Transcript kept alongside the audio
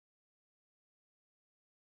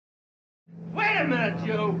Wait a minute,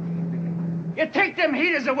 you. You take them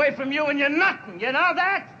heaters away from you and you're nothing, you know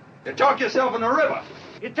that? You talk yourself in the river.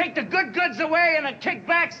 You take the good goods away and the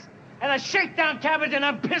kickbacks and the shakedown cabbage and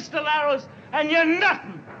the pistol arrows and you're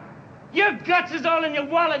nothing. Your guts is all in your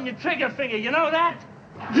wallet and your trigger finger, you know that?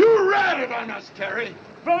 You ratted on us, Terry.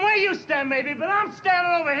 From where you stand, maybe, but I'm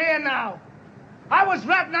standing over here now. I was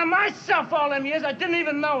ratting on myself all them years, I didn't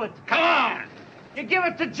even know it. Come on. You give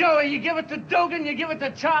it to Joey, you give it to Dugan, you give it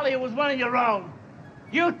to Charlie, it was one of your own.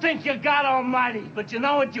 You think you're God Almighty, but you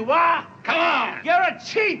know what you are? Come on. You're a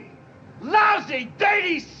cheap, lousy,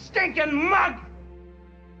 dirty, stinking mug.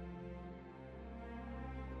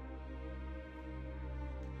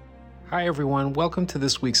 Hi everyone, welcome to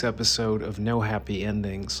this week's episode of No Happy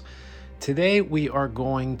Endings. Today we are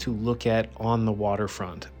going to look at On the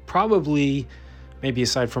Waterfront. Probably, maybe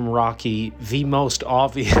aside from Rocky, the most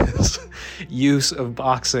obvious use of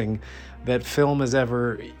boxing that film has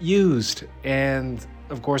ever used. And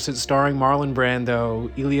of course it's starring Marlon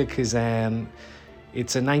Brando, Elia Kazan.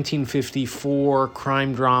 It's a 1954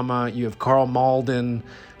 crime drama. You have Carl Malden,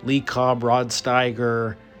 Lee Cobb, Rod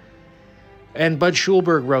Steiger, and Bud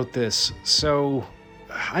Schulberg wrote this. So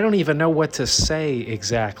I don't even know what to say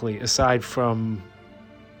exactly, aside from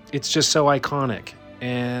it's just so iconic.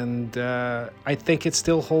 And I think it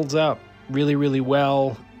still holds up really, really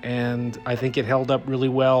well. And I think it held up really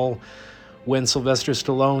well when Sylvester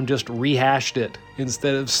Stallone just rehashed it.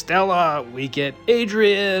 Instead of Stella, we get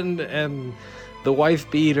Adrian and the wife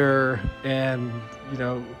beater and, you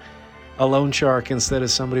know, a loan shark instead of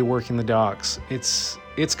somebody working the docks. It's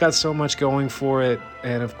got so much going for it.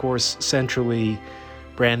 And of course, centrally,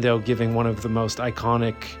 Brando giving one of the most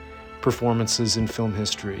iconic performances in film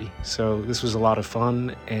history. So this was a lot of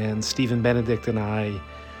fun, and Stephen Benedict and I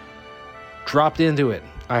dropped into it.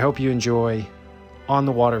 I hope you enjoy On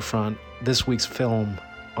the Waterfront, this week's film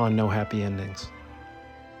on No Happy Endings.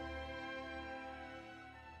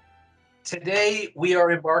 Today, we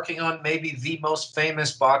are embarking on maybe the most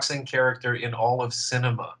famous boxing character in all of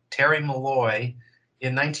cinema, Terry Malloy,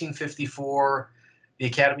 in 1954, the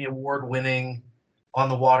Academy Award-winning On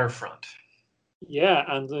the Waterfront. Yeah,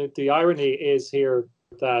 and the irony is here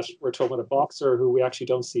that we're talking about a boxer who we actually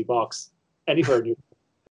don't see box anywhere near.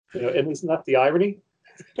 You know, and isn't that the irony?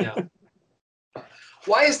 Yeah.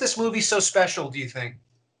 Why is this movie so special, do you think?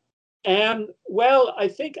 Well, I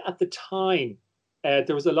think at the time,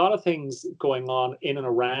 there was a lot of things going on in and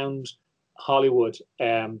around Hollywood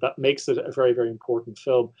that makes it a very, very important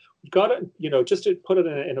film. We've got to, you know, just to put it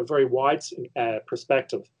in a very wide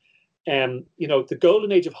perspective, you know, the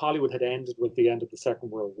golden age of Hollywood had ended with the end of the Second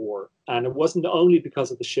World War. And it wasn't only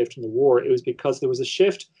because of the shift in the war, it was because there was a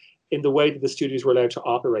shift in the way that the studios were allowed to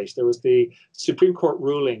operate. There was the Supreme Court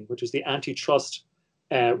ruling, which was the antitrust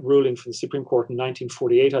ruling from the Supreme Court in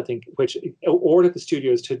 1948, I think, which ordered the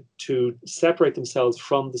studios to separate themselves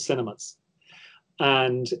from the cinemas.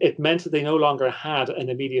 And it meant that they no longer had an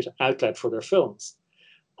immediate outlet for their films.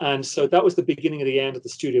 And so that was the beginning of the end of the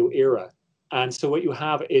studio era. And so what you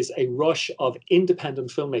have is a rush of independent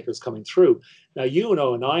filmmakers coming through. Now, you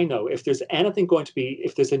know, and I know, if there's anything going to be,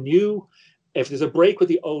 if there's a break with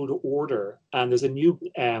the old order and there's a new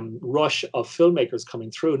rush of filmmakers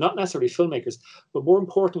coming through, not necessarily filmmakers, but more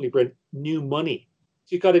importantly, Brent, new money.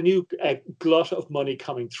 You've got a new glut of money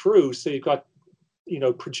coming through. So you've got, you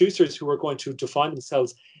know, producers who are going to define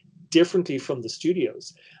themselves differently from the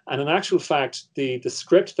studios. And in actual fact, the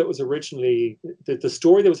script that was originally, the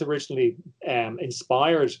story that was originally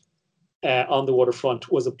inspired On the Waterfront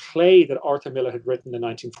was a play that Arthur Miller had written in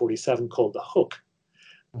 1947 called The Hook.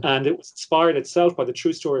 And it was inspired itself by the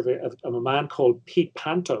true story of a man called Pete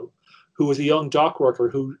Panto, who was a young dock worker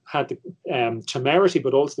who had the temerity,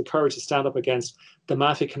 but also the courage to stand up against the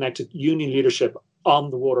mafia-connected union leadership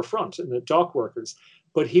on the waterfront and the dock workers.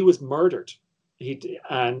 But he was murdered. He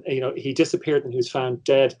disappeared, and he was found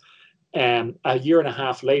dead a year and a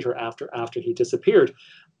half later after he disappeared.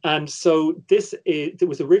 And so it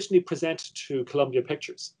was originally presented to Columbia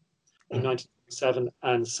Pictures in 1997,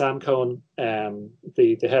 and Sam Cohen,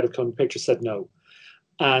 the head of Columbia Pictures, said no.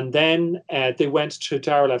 And then they went to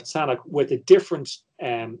Darryl F. Zanuck with a different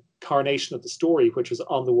carnation of the story, which was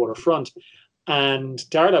On the Waterfront. And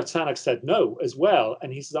Darryl F. Zanuck said no as well.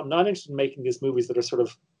 And he says, I'm not interested in making these movies that are sort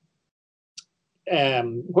of,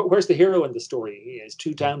 where's the hero in the story? He is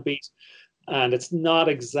too downbeat, and it's not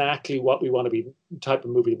exactly what we want to be, the type of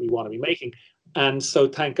movie that we want to be making. And so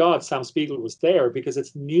thank God Sam Spiegel was there, because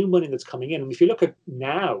it's new money that's coming in. And if you look at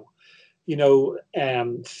now, you know,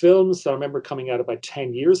 films that I remember coming out about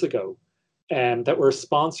 10 years ago that were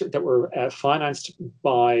sponsored, that were financed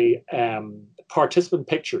by Participant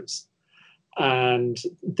Pictures. And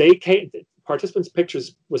they came, Participants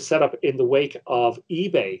Pictures was set up in the wake of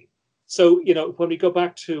eBay. So, you know, when we go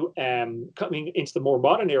back to coming into the more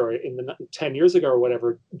modern era, in the 10 years ago or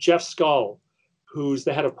whatever, Jeff Skoll, who's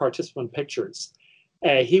the head of Participant Pictures,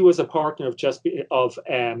 he was a partner of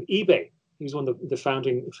eBay. He was one of the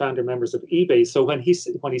founder members of eBay. So when he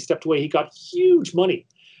stepped away, he got huge money,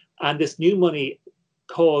 and this new money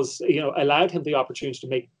allowed him the opportunity to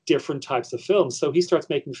make different types of films. So he starts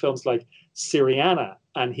making films like Syriana,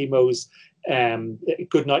 and he mows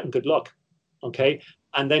Good Night and Good Luck. Okay.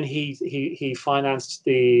 And then he financed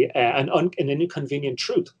an Inconvenient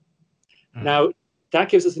Truth. Mm. Now, that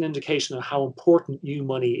gives us an indication of how important new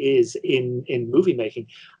money is in movie making.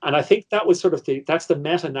 And I think that was sort of that's the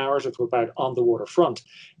meta narrative about On the Waterfront,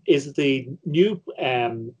 is the new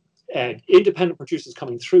independent producers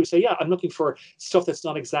coming through say, yeah, I'm looking for stuff that's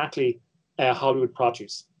not exactly Hollywood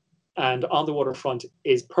produce. And On the Waterfront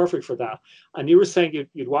is perfect for that. And you were saying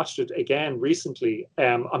you'd watched it again recently.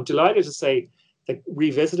 I'm delighted to say that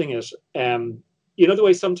revisiting it, you know, the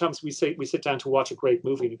way sometimes we sit down to watch a great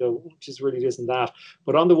movie and you go, just really isn't that.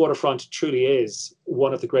 But On the Waterfront truly is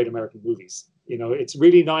one of the great American movies. You know, it's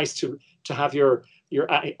really nice to have your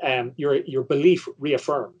belief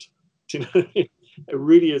reaffirmed. You know, it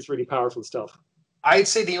really is really powerful stuff. I'd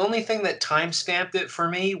say the only thing that time-stamped it for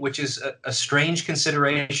me, which is a strange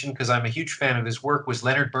consideration because I'm a huge fan of his work, was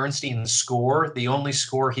Leonard Bernstein's score, the only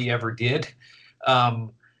score he ever did.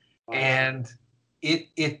 And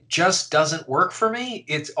it just doesn't work for me.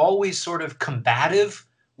 It's always sort of combative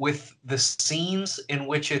with the scenes in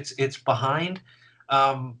which it's behind.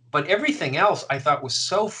 But everything else I thought was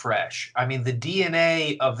so fresh. I mean, the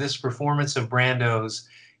DNA of this performance of Brando's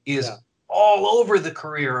is all over the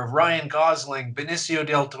career of Ryan Gosling, Benicio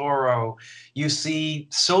del Toro. You see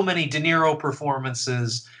so many De Niro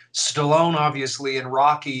performances. Stallone, obviously, in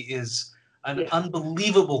Rocky is an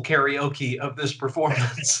unbelievable karaoke of this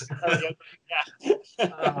performance.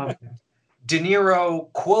 De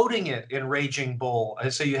Niro quoting it in Raging Bull.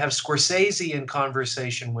 So you have Scorsese in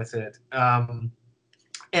conversation with it. And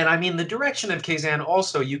I mean, the direction of Kazan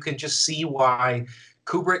also, you can just see why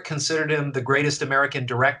Kubrick considered him the greatest American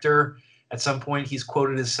director. At some point, he's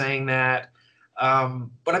quoted as saying that.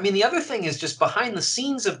 But I mean, the other thing is just behind the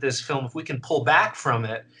scenes of this film, if we can pull back from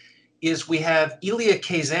it, is we have Elia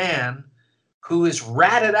Kazan, who has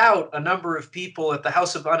ratted out a number of people at the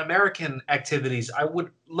House of Un-American activities. I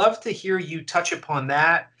would love to hear you touch upon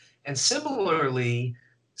that. And similarly,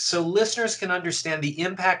 so listeners can understand the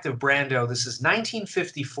impact of Brando, this is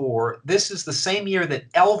 1954. This is the same year that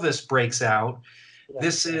Elvis breaks out. Yeah.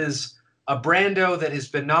 This is a Brando that has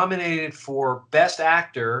been nominated for Best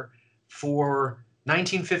Actor for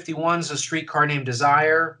 1951's A Streetcar Named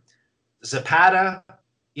Desire, Zapata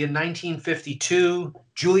in 1952,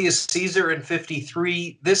 Julius Caesar in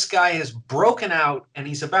 53. This guy has broken out, and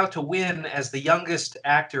he's about to win as the youngest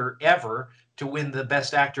actor ever to win the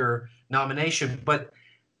Best Actor nomination. But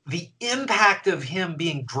the impact of him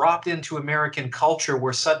being dropped into American culture,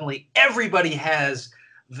 where suddenly everybody has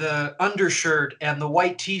the undershirt and the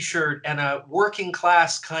white T-shirt and a working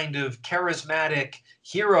class kind of charismatic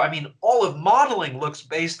hero. I mean, all of modeling looks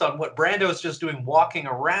based on what Brando's just doing walking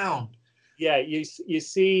around. Yeah, you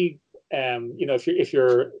see, you know, if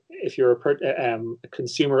you're a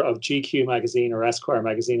consumer of GQ magazine or Esquire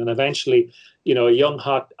magazine, and eventually, you know, a young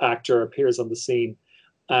hot actor appears on the scene,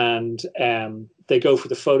 and they go for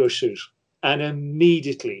the photo shoot, and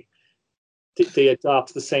immediately they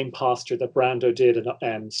adopt the same posture that Brando did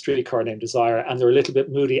in Streetcar Named Desire, and they're a little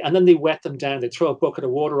bit moody, and then they wet them down. They throw a bucket of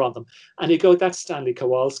water on them, and you go, "That's Stanley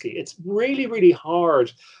Kowalski." It's really, really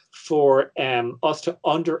hard for us to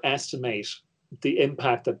underestimate the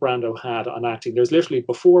impact that Brando had on acting. There's literally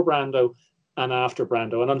before Brando and after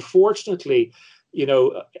Brando, and unfortunately, you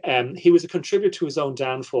know, he was a contributor to his own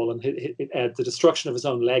downfall and the destruction of his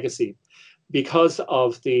own legacy, because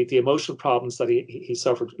of the emotional problems that he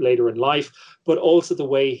suffered later in life, but also the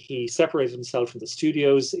way he separated himself from the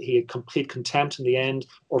studios. He had complete contempt in the end,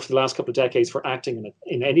 or for the last couple of decades, for acting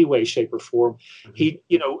in any way, shape, or form. Mm-hmm. He,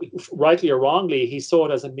 you know, rightly or wrongly, he saw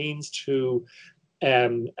it as a means to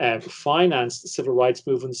finance the civil rights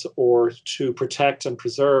movements, or to protect and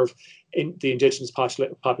preserve the indigenous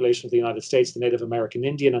population of the United States, the Native American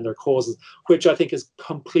Indian, and their causes, which I think is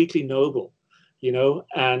completely noble. You know,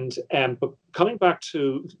 and but coming back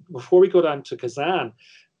to, before we go down to Kazan,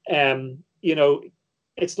 you know,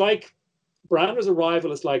 it's like Brando's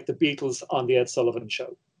arrival is like the Beatles on the Ed Sullivan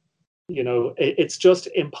Show. You know, it's just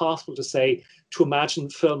impossible to imagine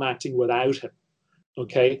film acting without him.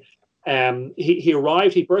 Okay, He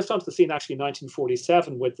arrived, he burst onto the scene actually in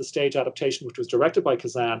 1947 with the stage adaptation, which was directed by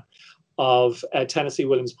Kazan, of Tennessee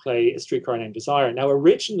Williams' play A Streetcar Named Desire. Now,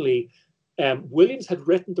 originally, Williams had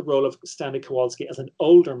written the role of Stanley Kowalski as an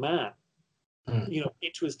older man,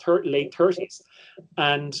 into his late 30s.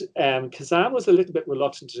 And Kazan was a little bit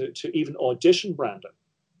reluctant to even audition Brando.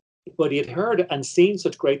 But he had heard and seen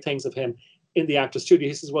such great things of him in the Actors Studio.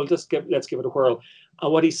 He says, well, let's give it a whirl.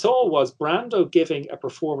 And what he saw was Brando giving a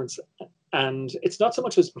performance. And it's not so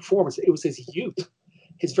much his performance, it was his youth,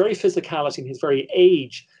 his very physicality and his very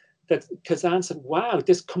age, that Kazan said, wow,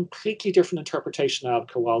 this completely different interpretation of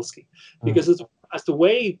Kowalski. Because as the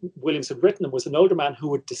way Williams had written him was an older man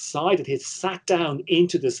who had decided, he had sat down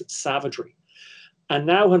into this savagery. And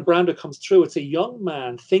now when Brando comes through, it's a young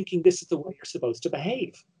man thinking this is the way you're supposed to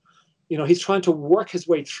behave. He's trying to work his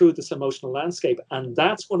way through this emotional landscape. And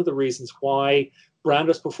that's one of the reasons why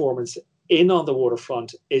Brando's performance in On the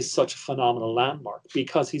Waterfront is such a phenomenal landmark,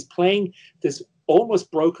 because he's playing this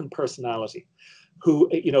almost broken personality who,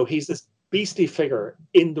 he's this beastly figure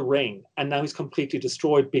in the ring, and now he's completely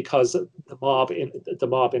destroyed because of the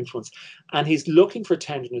mob influence. And he's looking for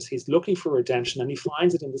tenderness, he's looking for redemption, and he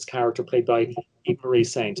finds it in this character played by Eve Marie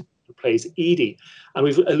Saint, who plays Edie. And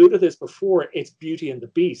we've alluded to this before, it's Beauty and the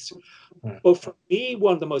Beast. But for me,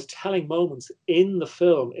 one of the most telling moments in the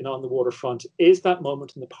film, in On the Waterfront, is that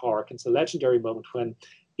moment in the park. It's a legendary moment when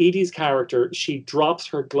Edie's character, she drops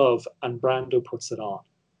her glove and Brando puts it on.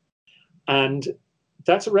 And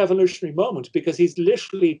that's a revolutionary moment, because he's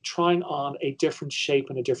literally trying on a different shape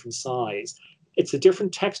and a different size. It's a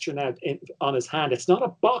different texture now on his hand. It's not a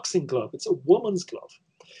boxing glove, it's a woman's glove.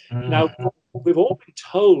 Now, we've all been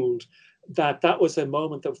told that was a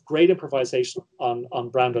moment of great improvisation on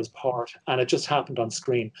Brando's part, and it just happened on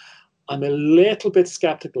screen. I'm a little bit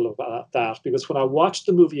skeptical about that, because when I watched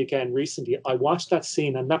the movie again recently, I watched that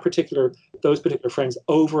scene and those particular frames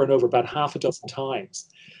over and over about half a dozen times.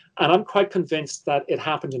 And I'm quite convinced that it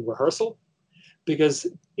happened in rehearsal, because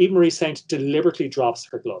Eve Marie Saint deliberately drops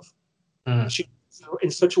her glove. She,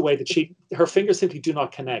 in such a way that her fingers simply do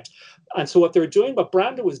not connect. And so what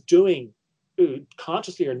Brando was doing,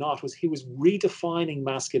 consciously or not, was he was redefining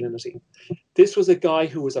masculinity. This was a guy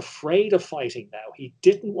who was afraid of fighting now. He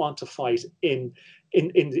didn't want to fight in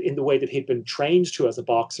the way that he'd been trained to as a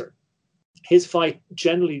boxer. His fight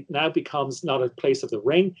generally now becomes not a place of the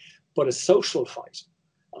ring, but a social fight.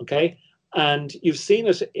 Okay, and you've seen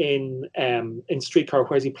it in Streetcar,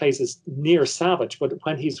 where he plays this near savage, but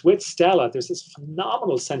when he's with Stella, there's this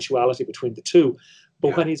phenomenal sensuality between the two.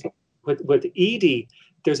 But when he's with Edie,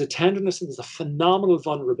 there's a tenderness and there's a phenomenal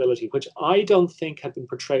vulnerability, which I don't think had been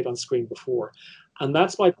portrayed on screen before. And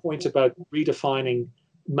that's my point about redefining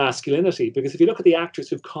masculinity, because if you look at the actors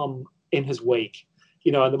who've come in his wake,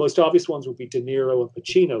 and the most obvious ones would be De Niro and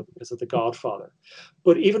Pacino because of The Godfather.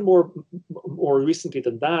 But even more recently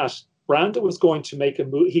than that, Brando was going to make a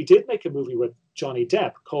movie. He did make a movie with Johnny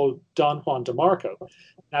Depp called Don Juan DeMarco.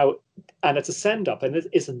 Now, and it's a send-up, and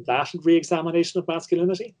isn't that a re-examination of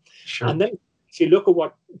masculinity? Sure. And then if you look at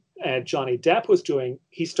what Johnny Depp was doing,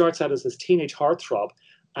 he starts out as this teenage heartthrob,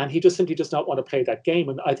 and he just simply does not want to play that game.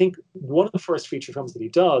 And I think one of the first feature films that he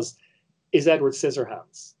does is Edward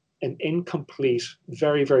Scissorhands, an incomplete,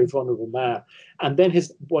 very, very vulnerable man. And then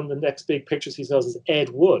one of the next big pictures he does is Ed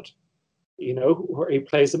Wood, where he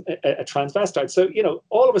plays a transvestite. So,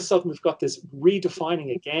 all of a sudden we've got this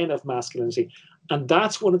redefining again of masculinity. And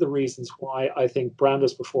that's one of the reasons why I think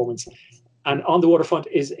Brando's performance and On the Waterfront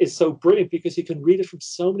is so brilliant, because you can read it from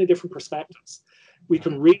so many different perspectives. We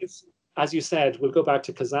can read it, as you said, we'll go back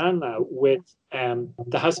to Kazan now with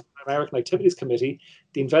the House American Activities Committee,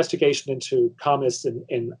 the investigation into communists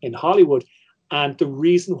in Hollywood, and the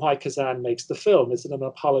reason why Kazan makes the film. Is it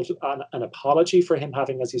an apology for him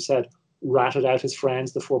having, as you said, ratted out his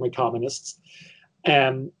friends, the former communists?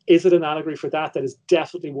 Is it an allegory for that? That is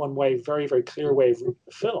definitely one way, very, very clear way of reading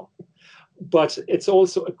the film. But it's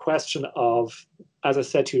also a question of, as I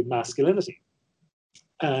said to you, masculinity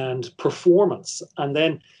and performance. And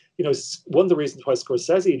then, one of the reasons why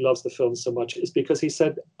Scorsese loves the film so much is because he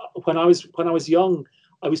said, when I was young,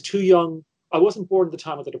 I was too young. I wasn't born at the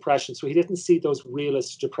time of the Depression, so he didn't see those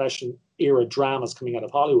realist Depression era dramas coming out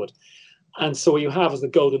of Hollywood. And so what you have is the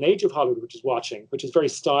golden age of Hollywood, which is very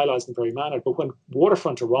stylized and very mannered. But when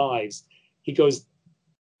Waterfront arrives, he goes,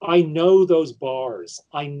 I know those bars,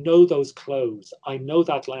 I know those clothes, I know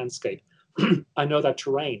that landscape, I know that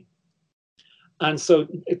terrain. And so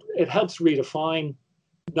it helps redefine,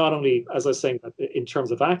 not only, as I was saying, in terms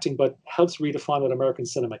of acting, but helps redefine what American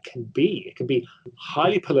cinema can be. It can be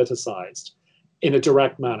highly politicized in a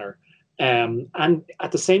direct manner. And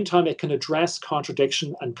at the same time, it can address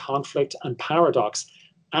contradiction and conflict and paradox,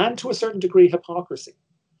 and to a certain degree, hypocrisy.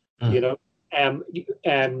 You know,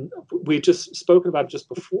 we just spoken about it just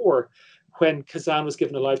before when Kazan was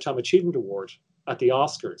given a Lifetime Achievement Award at the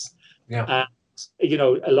Oscars. Yeah. And, you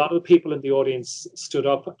know, a lot of the people in the audience stood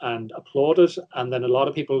up and applauded, and then a lot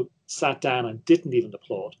of people sat down and didn't even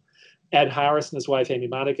applaud. Ed Harris and his wife, Amy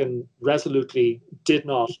Madigan, resolutely did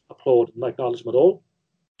not applaud and acknowledge him at all.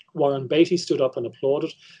 Warren Beatty stood up and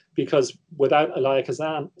applauded, because without Elia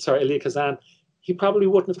Kazan, he probably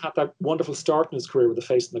wouldn't have had that wonderful start in his career with a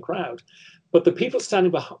face in the crowd. But the people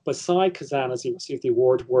standing beside Kazan as he received the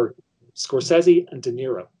award were Scorsese and De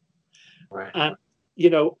Niro. Right. And, you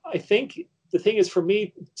know, I think the thing is, for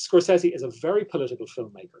me, Scorsese is a very political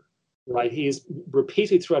filmmaker, right? He has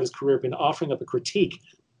repeatedly throughout his career been offering up a critique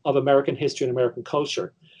of American history and American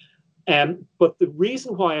culture. But the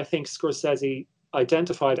reason why I think Scorsese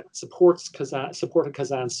identified and supported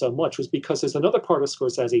Kazan so much was because there's another part of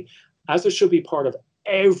Scorsese, as there should be part of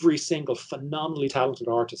every single phenomenally talented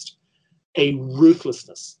artist, a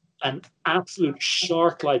ruthlessness, an absolute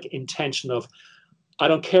shark-like intention of, I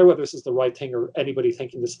don't care whether this is the right thing or anybody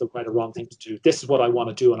thinking this is the right or wrong thing to do. This is what I want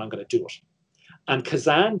to do, and I'm going to do it. And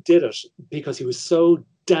Kazan did it because he was so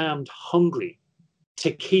damned hungry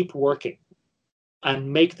to keep working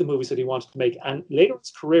and make the movies that he wanted to make. And later in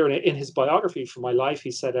his career, in his biography for My Life,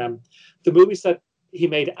 he said the movies that he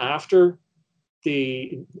made after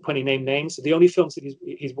when he named names, the only films that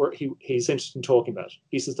he's interested in talking about.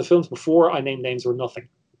 He says the films before I named names were nothing.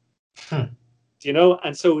 You know,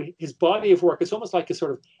 and so his body of work, it's almost like a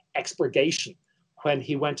sort of expurgation when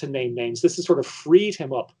he went to name names. This has sort of freed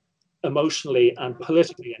him up emotionally and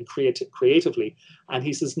politically and creatively. And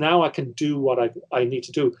he says, now I can do what I need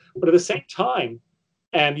to do. But at the same time,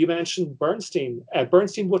 you mentioned Bernstein.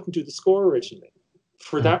 Bernstein wouldn't do the score originally.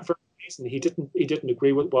 For that very reason, he didn't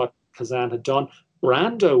agree with what Kazan had done.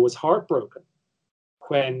 Brando was heartbroken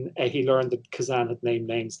when he learned that Kazan had named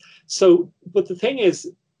names. So, but the thing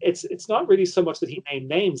is, it's not really so much that he named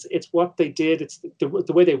names. It's what they did. It's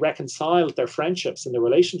the way they reconciled their friendships and their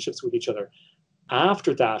relationships with each other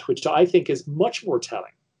after that, which I think is much more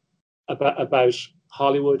telling about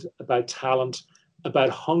Hollywood, about talent, about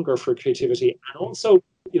hunger for creativity, and also,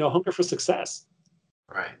 you know, hunger for success.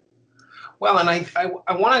 Right. Well, and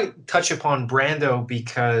I want to touch upon Brando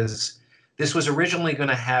because this was originally going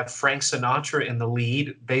to have Frank Sinatra in the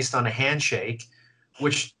lead based on a handshake,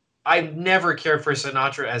 which I never cared for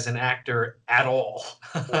Sinatra as an actor at all.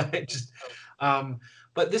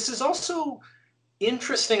 But this is also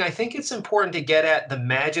interesting. I think it's important to get at the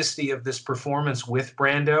majesty of this performance with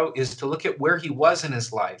Brando is to look at where he was in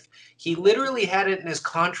his life. He literally had it in his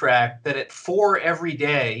contract that at 4 every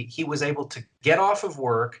day, he was able to get off of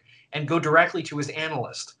work and go directly to his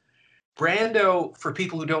analyst. Brando, for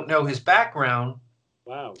people who don't know his background,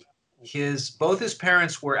 wow, both his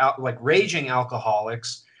parents were raging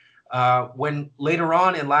alcoholics. When later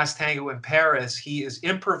on in Last Tango in Paris, he is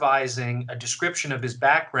improvising a description of his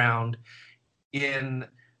background in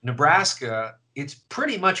Nebraska, it's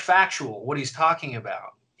pretty much factual what he's talking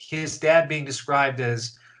about. His dad being described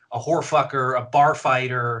as a whorefucker, a bar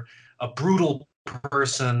fighter, a brutal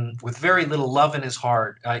person with very little love in his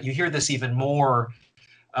heart. You hear this even more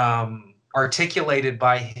articulated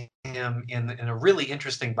by him in a really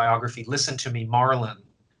interesting biography, Listen to Me, Marlon.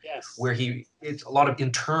 Yes. Where it's a lot of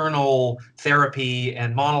internal therapy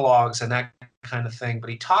and monologues and that kind of thing. But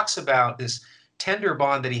he talks about this tender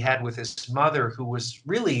bond that he had with his mother, who was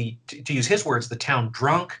really, to use his words, the town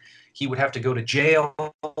drunk. He would have to go to jail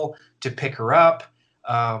to pick her up.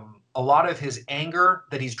 A lot of his anger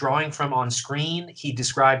that he's drawing from on screen, he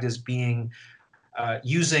described as being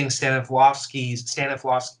using Stanislavski's,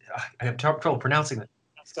 I have trouble pronouncing it,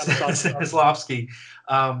 Stanislavski,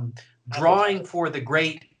 drawing for the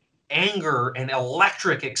great anger and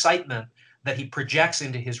electric excitement that he projects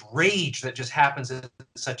into his rage that just happens at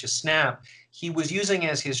such a snap. He was using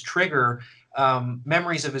as his trigger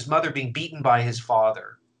memories of his mother being beaten by his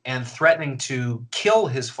father and threatening to kill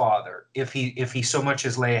his father if he so much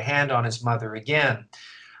as lay a hand on his mother again.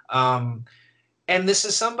 And this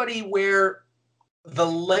is somebody where the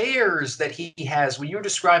layers that he has, when you're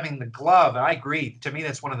describing the glove, and I agree, to me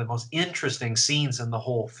that's one of the most interesting scenes in the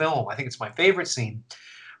whole film. I think it's my favorite scene.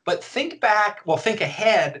 But think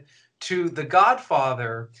ahead to The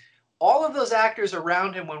Godfather. All of those actors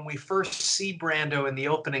around him when we first see Brando in the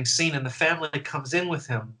opening scene and the family comes in with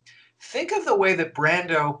him, think of the way that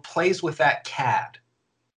Brando plays with that cat.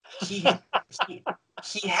 He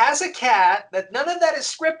has a cat that none of that is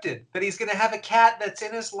scripted, but he's going to have a cat that's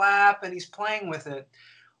in his lap and he's playing with it.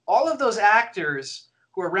 All of those actors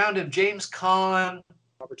who are around him, James Caan,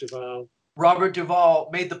 Robert Duvall. Robert Duvall,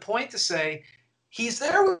 made the point to say, he's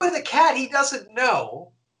there with a cat he doesn't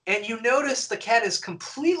know, and you notice the cat is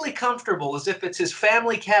completely comfortable as if it's his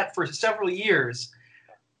family cat for several years,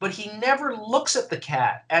 but he never looks at the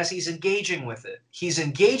cat as he's engaging with it. He's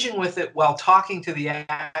engaging with it while talking to the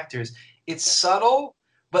actors. It's subtle,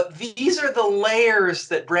 but these are the layers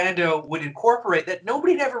that Brando would incorporate that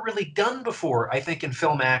nobody had ever really done before, I think, in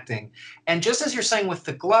film acting. And just as you're saying with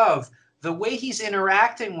the glove, the way he's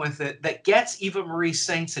interacting with it that gets Eva Marie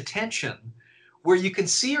Saint's attention, where you can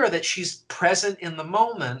see her that she's present in the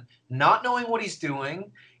moment, not knowing what he's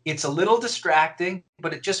doing. It's a little distracting,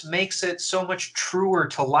 but it just makes it so much truer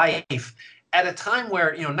to life at a time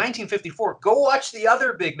where, 1954, go watch the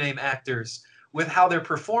other big name actors with how they're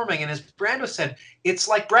performing. And as Brando said, it's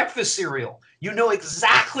like breakfast cereal. You know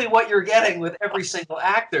exactly what you're getting with every single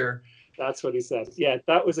actor. That's what he said. Yeah,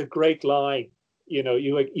 that was a great line.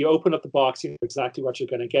 You open up the box, you know exactly what you're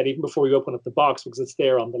going to get, even before you open up the box, because it's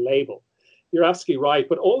there on the label. You're absolutely right.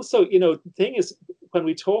 But also, the thing is, when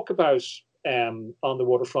we talk about On the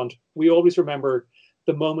Waterfront, we always remember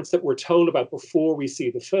the moments that we're told about before we see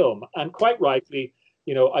the film. And quite rightly,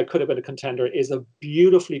 I Could Have Been a Contender is a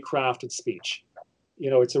beautifully crafted speech.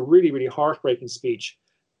 It's a really, really heartbreaking speech.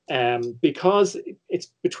 Because it's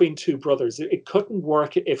between two brothers. It couldn't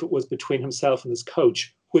work if it was between himself and his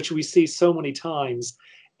coach, which we see so many times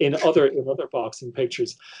in other boxing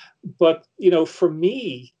pictures. But, for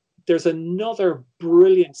me, there's another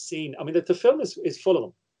brilliant scene. I mean, the film is full of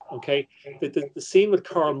them. Okay, the scene with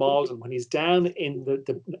Karl Malden when he's down in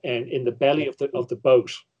the belly of the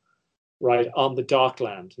boat, right on the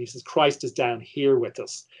dockland, and he says, "Christ is down here with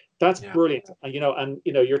us." That's brilliant. And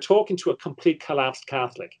you're talking to a complete collapsed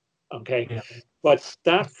Catholic. Okay, but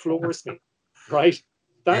that floors me, right?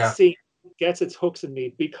 That scene gets its hooks in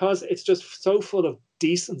me because it's just so full of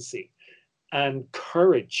decency and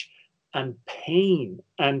courage and pain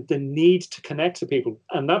and the need to connect to people.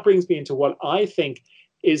 And that brings me into what I think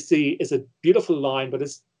is a beautiful line, but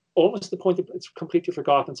it's almost the point that it's completely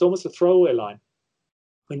forgotten. It's almost a throwaway line.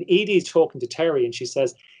 When Edie's talking to Terry and she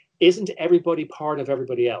says, "Isn't everybody part of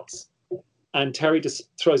everybody else?" And Terry just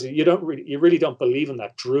throws it, you really don't believe in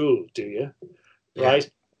that drool, do you? Yeah.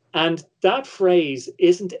 Right? And that phrase,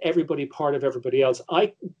 "Isn't everybody part of everybody else?"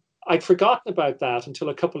 I'd forgotten about that until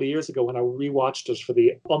a couple of years ago when I rewatched it for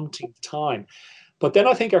the umpteenth time. But then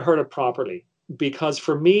I think I heard it properly, because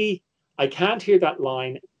for me, I can't hear that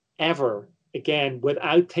line ever again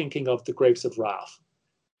without thinking of The Grapes of Wrath,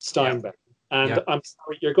 Steinbeck. Yeah. And I'm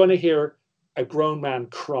sorry, you're going to hear a grown man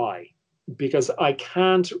cry, because I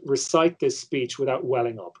can't recite this speech without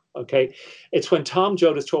welling up, okay? It's when Tom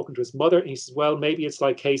Joad is talking to his mother, and he says, "Well, maybe it's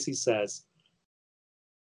like Casey says.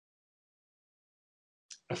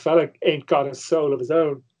 A fella ain't got a soul of his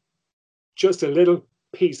own, just a little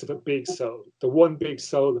piece of a big soul, the one big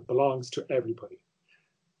soul that belongs to everybody."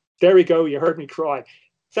 There we go, you heard me cry.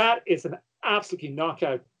 That is an absolutely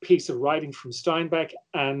knockout piece of writing from Steinbeck.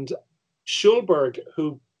 And Schulberg,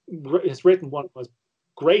 who has written one of the most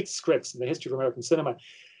great scripts in the history of American cinema,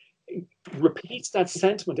 repeats that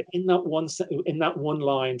sentiment in that one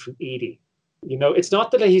line from Edie. It's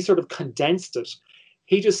not that he sort of condensed it.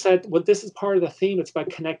 He just said, well, this is part of the theme. It's about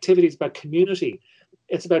connectivity. It's about community.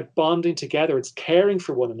 It's about bonding together. It's caring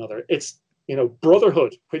for one another. It's,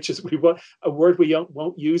 brotherhood, which is a word we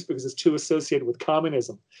won't use because it's too associated with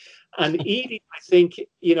communism. And Edie, I think,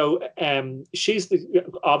 she's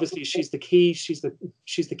the key. She's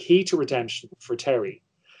the key to redemption for Terry.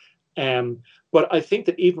 But I think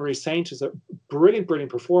that Eva Marie Saint is a brilliant,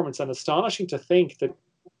 brilliant performance, and astonishing to think that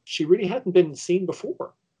she really hadn't been seen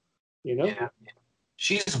before. Yeah.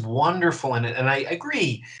 She's wonderful in it, and I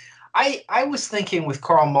agree. I was thinking with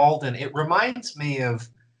Karl Malden, it reminds me of,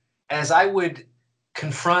 as I would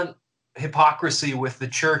confront hypocrisy with the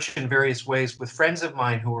church in various ways with friends of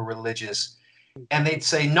mine who were religious, and they'd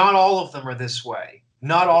say, not all of them are this way.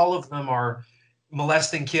 Not all of them are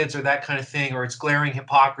molesting kids or that kind of thing, or it's glaring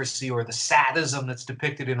hypocrisy or the sadism that's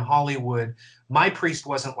depicted in Hollywood. My priest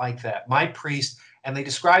wasn't like that. My priest, and they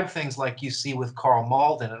describe things like you see with Karl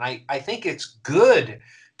Malden. And I think it's good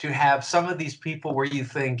to have some of these people where you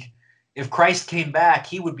think, if Christ came back,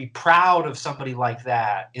 he would be proud of somebody like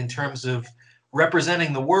that in terms of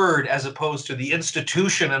representing the word as opposed to the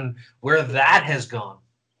institution and where that has gone.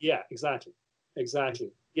 Yeah, exactly.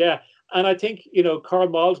 Yeah. And I think, Karl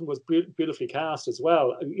Malden was beautifully cast as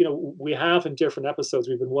well. We have in different episodes,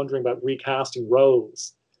 we've been wondering about recasting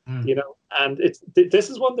roles, and this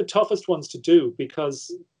is one of the toughest ones to do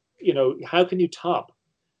because, how can you top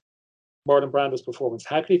Marlon Brando's performance?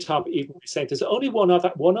 How can you top Eva Marie Saint? There's only one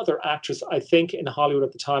other actress, I think, in Hollywood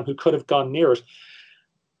at the time who could have gone near it,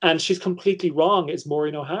 and she's completely wrong. Is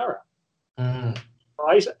Maureen O'Hara,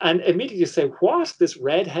 right? And immediately you say, "What? This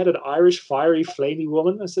red-headed Irish, fiery, flamey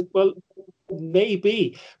woman?" I said, "Well,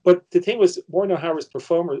 maybe," but the thing was, Maureen O'Hara's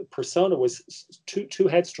persona was too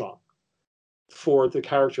headstrong for the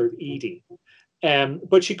character of Edie.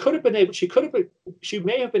 But she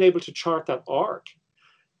may have been able to chart that arc,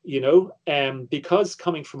 because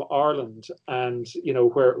coming from Ireland and,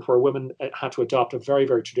 where women had to adopt a very,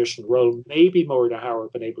 very traditional role, maybe Maureen O'Hara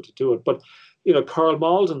had been able to do it. But, Carl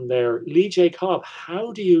Malden there, Lee J. Cobb,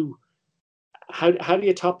 how do you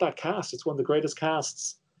top that cast? It's one of the greatest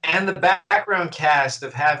casts. And the background cast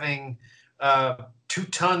of having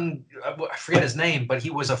two-ton, I forget his name, but he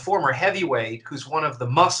was a former heavyweight who's one of the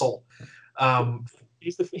Muscle.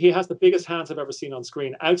 He has the biggest hands I've ever seen on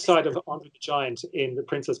screen, outside of Andre the Giant in The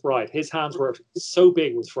Princess Bride. His hands were so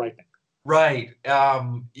big, it was frightening. Right.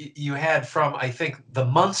 You had from, I think, The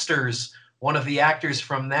Munsters, one of the actors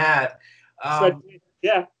from that.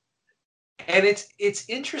 Yeah. And it's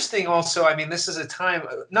interesting also. I mean, this is a time,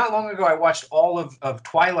 not long ago, I watched all of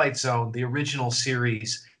Twilight Zone, the original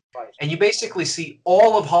series. Right. And you basically see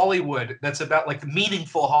all of Hollywood that's about, like, the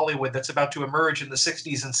meaningful Hollywood that's about to emerge in the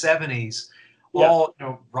 60s and 70s. Yeah.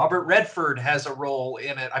 Robert Redford has a role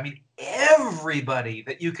in it. I mean, everybody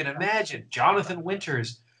that you can imagine. Jonathan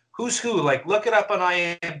Winters, who's who. Like, look it up on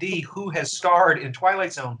IMDb, who has starred in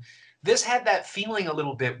Twilight Zone. This had that feeling a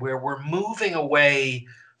little bit where we're moving away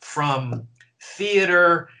from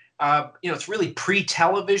theater. It's really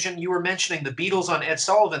pre-television. You were mentioning the Beatles on Ed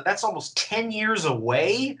Sullivan. That's almost 10 years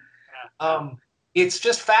away. It's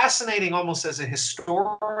just fascinating almost as a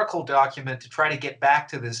historical document to try to get back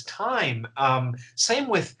to this time. Same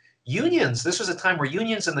with unions. This was a time where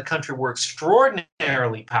unions in the country were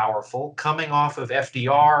extraordinarily powerful, coming off of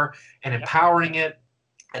FDR and empowering it,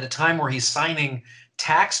 at a time where he's signing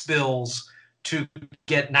tax bills to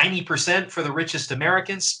get 90% for the richest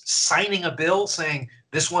Americans, signing a bill saying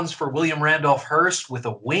this one's for William Randolph Hearst with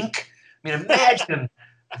a wink. I mean, imagine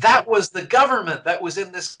that was the government that was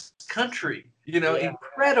in this country.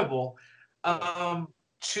 Incredible.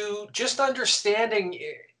 To just understanding,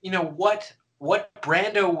 what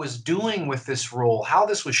Brando was doing with this role, how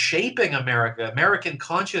this was shaping American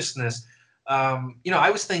consciousness. I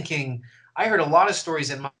was thinking, I heard a lot of stories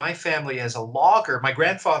in my family as a logger, my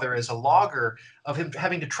grandfather as a logger, of him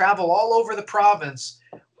having to travel all over the province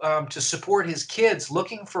to support his kids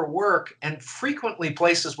looking for work, and frequently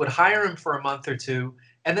places would hire him for a month or two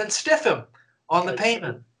and then stiff him on the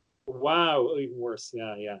payment. Wow, even worse.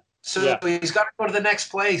 Yeah. So he's got to go to the next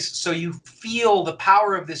place. So you feel the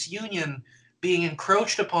power of this union being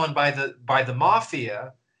encroached upon by the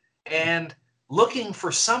mafia, and looking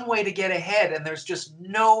for some way to get ahead, and there's just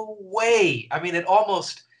no way. I mean,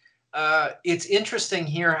 it's interesting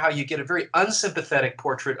here how you get a very unsympathetic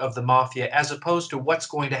portrait of the mafia as opposed to what's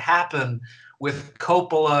going to happen with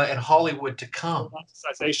Coppola and Hollywood to come.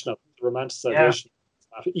 Romanticization.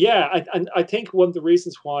 Yeah, I think one of the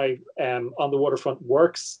reasons why On the Waterfront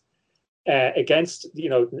works against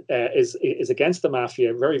is against the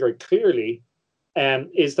mafia very, very clearly,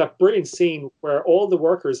 is that brilliant scene where all the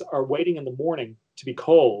workers are waiting in the morning to be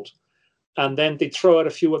called, and then they throw out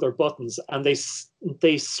a few other buttons, and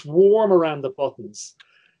they swarm around the buttons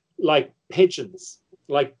like pigeons,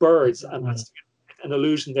 like birds, and that's an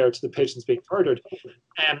allusion there to the pigeons being murdered.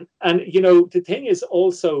 And the thing is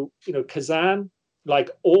also, Kazan,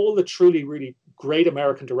 like all the truly, really great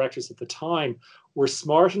American directors at the time, were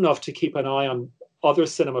smart enough to keep an eye on other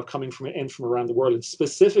cinema coming from around the world, and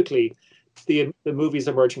specifically the movies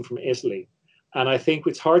emerging from Italy. And I think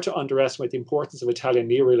it's hard to underestimate the importance of Italian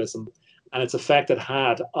neorealism and its effect it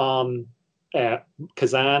had on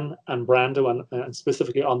Kazan and Brando, and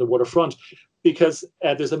specifically On the Waterfront, because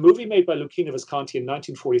there's a movie made by Luchino Visconti in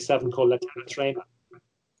 1947 called La Terra Trema,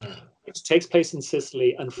 which takes place in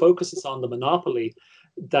Sicily and focuses on the monopoly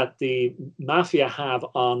that the mafia have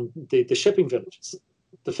on the shipping villages,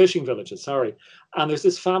 the fishing villages, sorry. And there's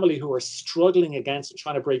this family who are struggling against it,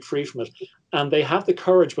 trying to break free from it. And they have the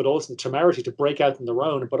courage, but also the temerity to break out on their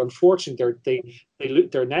own. But unfortunately,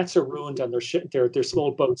 their nets are ruined and their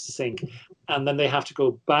small boats sink. And then they have to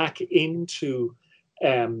go back into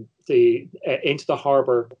the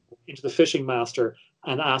harbor, into the fishing master,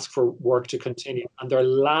 and ask for work to continue. And they're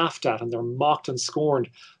laughed at and they're mocked and scorned,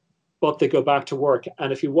 but they go back to work.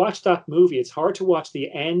 And if you watch that movie, it's hard to watch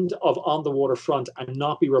the end of On the Waterfront and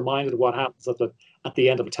not be reminded of what happens at the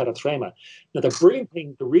end of La Terra Trema. Now, the brilliant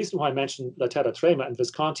thing, the reason why I mentioned La Terra Trema and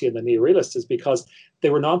Visconti and the neorealists is because they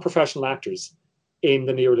were non-professional actors. in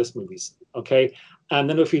the Neuralist movies. Okay, and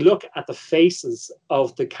then if we look at the faces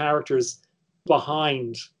of the characters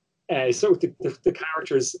behind, so the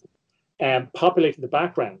characters populating the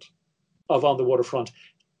background of On the Waterfront,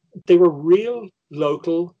 they were real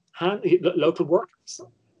local workers,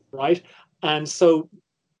 right? And so,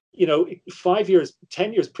 5 years,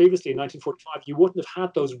 10 years previously in 1945, you wouldn't have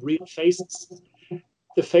had those real faces.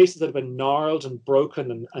 The faces that have been gnarled and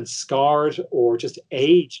broken and scarred or just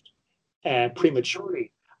aged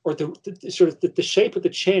prematurely, or the shape of the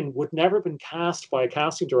chin would never have been cast by a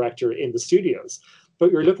casting director in the studios.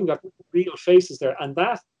 But you're looking at real faces there, and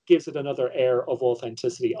that gives it another air of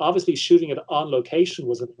authenticity. Obviously, shooting it on location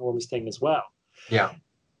was an enormous thing as well. Yeah.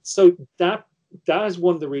 So that is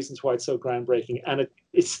one of the reasons why it's so groundbreaking, and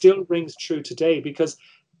it still rings true today, because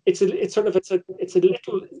it's a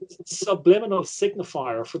little subliminal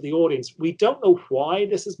signifier for the audience. We don't know why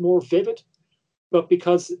this is more vivid, but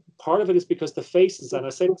because part of it is because the faces, and I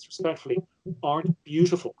say this respectfully, aren't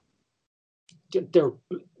beautiful. They're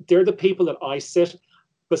the people that I sit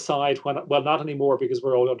beside well, not anymore because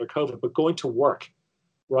we're all under COVID, but going to work,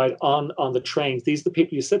 right, on the trains. These are the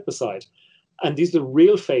people you sit beside, and these are the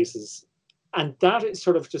real faces. And that is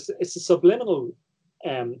sort of it's a subliminal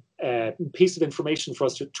piece of information for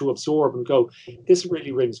us to absorb and go, this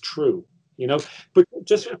really rings true, But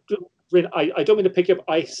just, I don't mean to pick you up.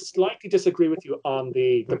 I slightly disagree with you on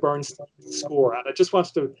the Bernstein score, and I just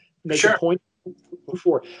wanted to make a point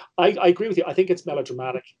before. I agree with you. I think it's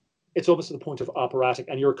melodramatic. It's almost to the point of operatic,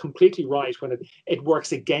 and you're completely right when it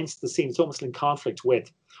works against the scene. It's almost in conflict with,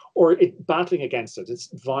 or battling against it. It's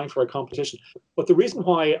vying for a competition. But the reason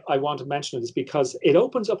why I want to mention it is because it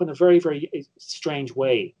opens up in a very, very strange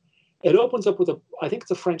way. It opens up with I think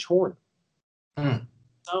it's a French horn,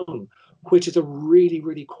 which is a really,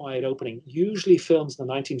 really quiet opening. Usually films in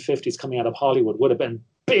the 1950s coming out of Hollywood would have been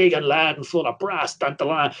big and loud and full of brass,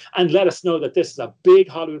 and let us know that this is a big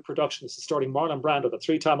Hollywood production. This is starring Marlon Brando, the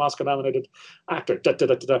 3-time Oscar-nominated actor.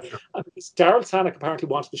 Daryl Zanuck apparently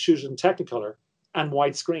wanted to shoot it in Technicolor and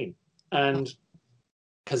widescreen, and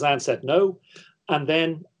Kazan said no. And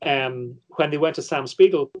then when they went to Sam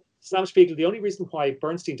Spiegel, the only reason why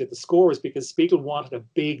Bernstein did the score is because Spiegel wanted a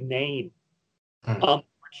big name on the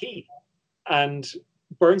marquee. And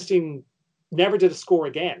Bernstein never did a score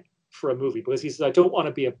again for a movie because he said, I don't want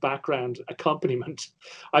to be a background accompaniment.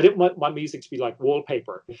 I didn't want my music to be like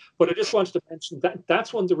wallpaper. But I just wanted to mention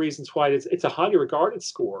that's one of the reasons why it's a highly regarded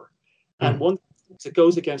score. And one that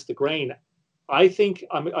goes against the grain. I think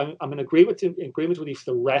I'm in agreement with you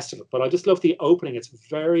for the rest of it, but I just love the opening. It's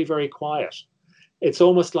very, very quiet. It's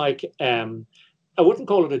almost like I wouldn't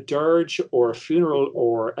call it a dirge or a funeral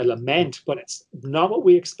or a lament, but it's not what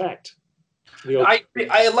we expect.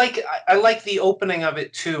 I like the opening of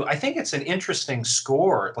it too. I think it's an interesting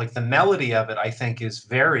score. Like the melody of it, I think is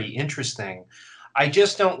very interesting. I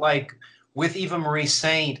just don't like with Eva Marie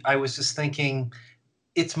Saint. I was just thinking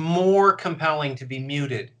it's more compelling to be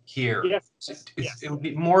muted here. Yes. It would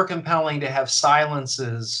be more compelling to have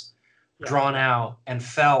silences drawn out and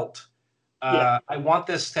felt. I want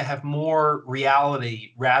this to have more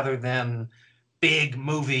reality rather than big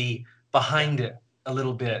movie behind it a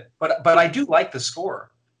little bit. But I do like the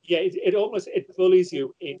score. Yeah, it bullies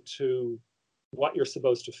you into what you're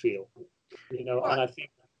supposed to feel, and I think.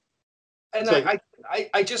 And so,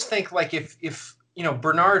 I just think like if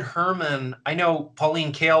Bernard Herrmann, I know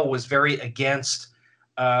Pauline Kael was very against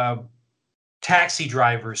Taxi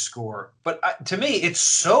Driver's score, but to me it's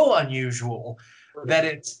so unusual that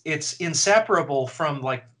it's inseparable from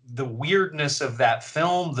like the weirdness of that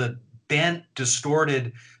film, the bent,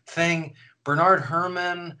 distorted thing. Bernard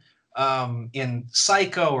Herrmann in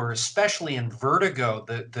Psycho, or especially in Vertigo,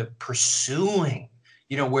 the pursuing,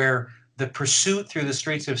 where the pursuit through the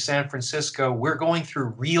streets of San Francisco, we're going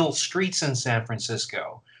through real streets in San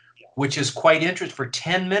Francisco, which is quite interesting. For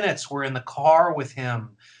 10 minutes, we're in the car with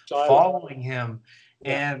him, following him.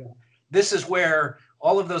 And this is where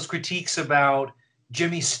all of those critiques about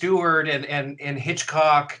Jimmy Stewart and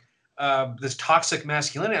Hitchcock, this toxic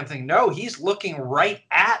masculinity, I'm thinking, no, he's looking right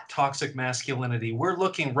at toxic masculinity. We're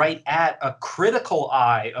looking right at a critical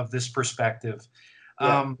eye of this perspective.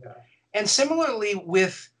 And similarly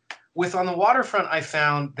with On the Waterfront, I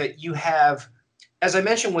found that you have, as I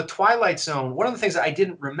mentioned with Twilight Zone, one of the things that I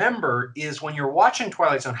didn't remember is when you're watching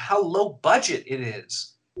Twilight Zone, how low budget it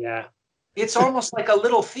is. Yeah. It's almost like a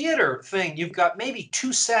little theater thing. You've got maybe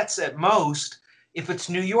 2 sets at most. If it's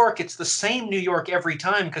New York, it's the same New York every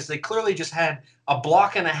time because they clearly just had a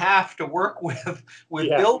block and a half to work with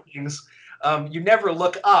buildings. You never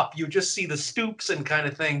look up. You just see the stoops and kind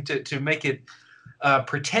of thing to make it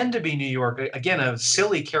pretend to be New York. Again, a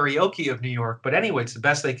silly karaoke of New York. But anyway, it's the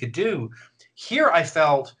best they could do. Here I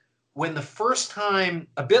felt when the first time,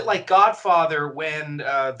 a bit like Godfather, when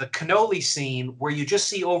the cannoli scene where you just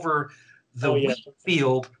see over the wheat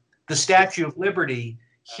field, the Statue of Liberty,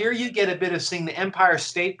 here you get a bit of seeing the Empire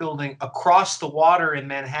State Building across the water in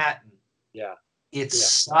Manhattan. Yeah.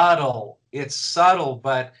 It's subtle. It's subtle,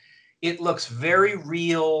 but it looks very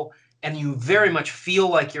real, and you very much feel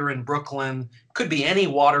like you're in Brooklyn. Could be any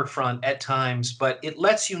waterfront at times, but it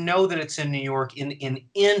lets you know that it's in New York in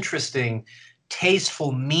interesting,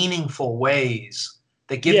 tasteful, meaningful ways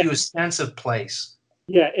that give you a sense of place.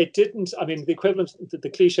 Yeah, it didn't. I mean, the equivalent, the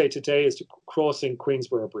cliche today is to crossing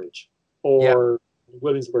Queensborough Bridge or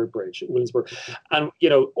Williamsburg Bridge, and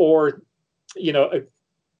or a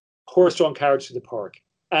horse-drawn carriage to the park,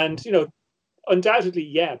 and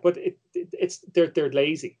undoubtedly, but they're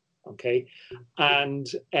lazy, okay, and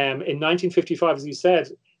in 1955, as you said,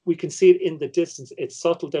 we can see it in the distance. It's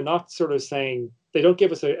subtle. They're not sort of saying, they don't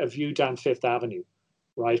give us a view down Fifth Avenue,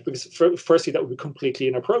 right? Because firstly, that would be completely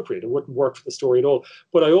inappropriate. It wouldn't work for the story at all.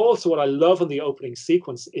 But what I love in the opening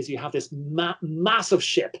sequence is you have this massive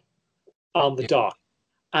ship on the dock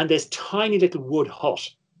and this tiny little wood hut.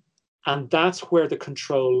 And that's where the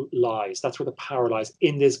control lies. That's where the power lies,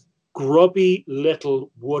 in this grubby little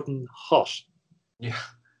wooden hut. Yeah.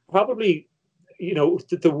 Probably,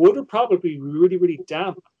 the wood would probably be really, really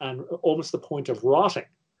damp and almost the point of rotting.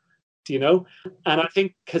 And I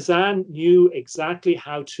think Kazan knew exactly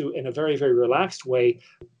how to, in a very, very relaxed way,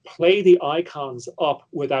 play the icons up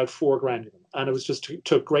without foregrounding them. And it was just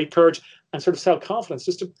took great courage and sort of self-confidence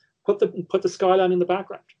just to put the skyline in the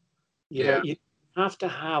background. You have to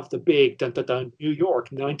have the big dun, dun, dun, New York,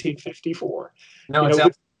 1954. No,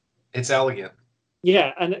 it's elegant.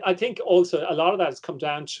 Yeah, and I think also a lot of that has come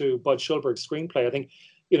down to Bud Schulberg's screenplay. I think,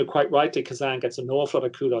 quite rightly, Kazan gets an awful lot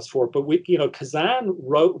of kudos for it. But Kazan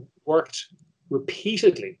worked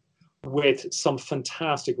repeatedly with some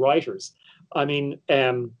fantastic writers. I mean,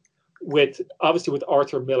 with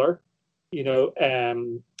Arthur Miller,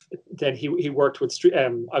 then he worked with I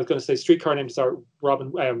was going to say Streetcar Named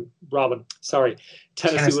Robin. Sorry,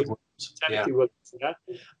 Tennessee Williams. Yeah.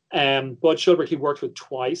 Bud Schulberg he worked with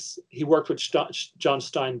twice. He worked with John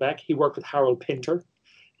Steinbeck. He worked with Harold Pinter.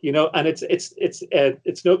 And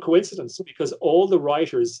it's no coincidence, because all the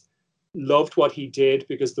writers loved what he did,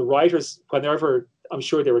 because the writers, whenever, I'm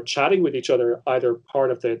sure they were chatting with each other, either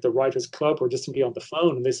part of the writers club or just simply on the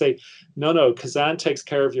phone, and they say, no, Kazan takes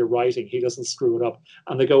care of your writing. He doesn't screw it up.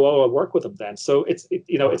 And they go, I'll work with him then. So it's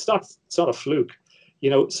not a fluke,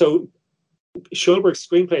 so Schulberg's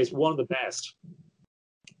screenplay is one of the best.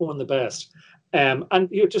 And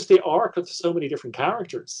just the arc of so many different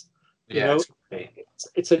characters.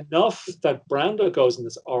 It's enough that Brando goes in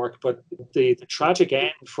this arc, but the tragic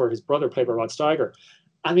end for his brother, played by Rod Steiger.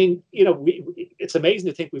 I mean, it's amazing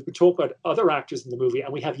to think we've been talking about other actors in the movie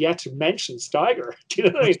and we have yet to mention Steiger. Do you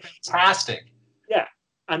know what I mean? Fantastic. Yeah,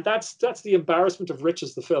 and that's the embarrassment of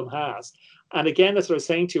riches the film has. And again, that's what I was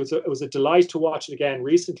saying to you. It was a delight to watch it again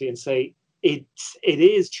recently and say, it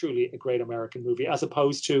is truly a great American movie, as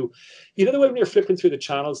opposed to, the way when you're flipping through the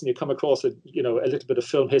channels and you come across a little bit of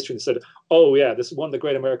film history and said, oh yeah, this is one of the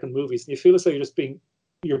great American movies, and you feel as though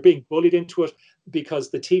you're being bullied into it because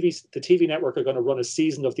the TV network are going to run a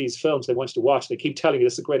season of these films they want you to watch. They keep telling you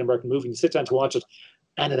this is a great American movie, and you sit down to watch it,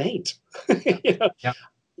 and it ain't.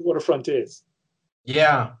 Waterfront is.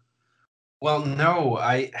 Yeah. Well, no,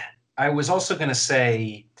 I was also going to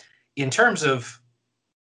say, in terms of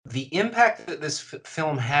the impact that this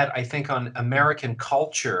film had, I think, on American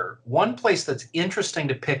culture, one place that's interesting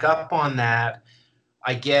to pick up on that,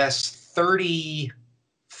 I guess,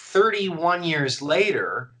 31 years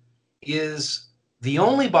later, is the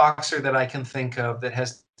only boxer that I can think of that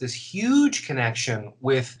has this huge connection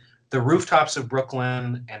with the rooftops of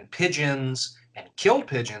Brooklyn and pigeons and killed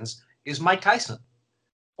pigeons is Mike Tyson.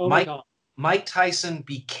 Oh my God. Mike Tyson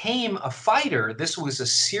became a fighter. This was a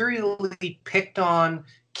serially picked on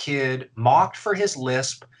kid, mocked for his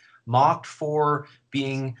lisp, mocked for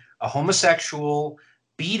being a homosexual,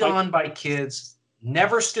 beat on by kids,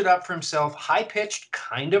 never stood up for himself, high-pitched,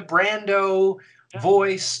 kind of Brando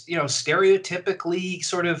voice, stereotypically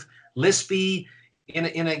sort of lispy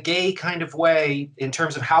in a gay kind of way in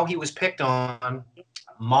terms of how he was picked on.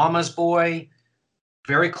 Mama's boy,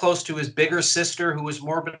 very close to his bigger sister who was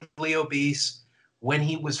morbidly obese. When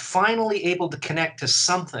he was finally able to connect to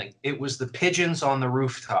something, it was the pigeons on the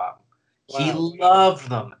rooftop. Wow. He loved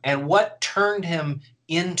them. And what turned him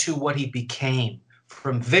into what he became,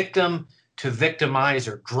 from victim to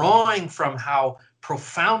victimizer, drawing from how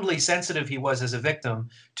profoundly sensitive he was as a victim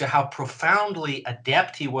to how profoundly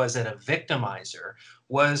adept he was at a victimizer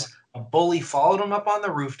was a bully followed him up on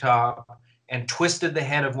the rooftop and twisted the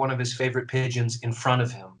head of one of his favorite pigeons in front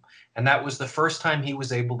of him. And that was the first time he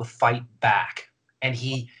was able to fight back. And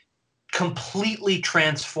he completely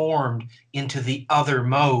transformed into the other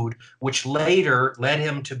mode, which later led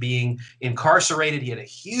him to being incarcerated. He had a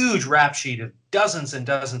huge rap sheet of dozens and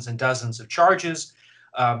dozens and dozens of charges,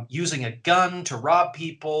 using a gun to rob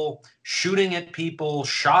people, shooting at people,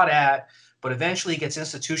 shot at, but eventually he gets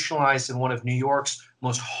institutionalized in one of New York's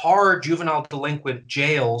most hard juvenile delinquent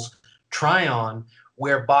jails, Tryon,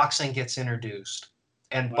 where boxing gets introduced.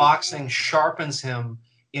 And boxing sharpens him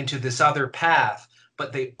into this other path.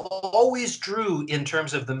 But they always drew in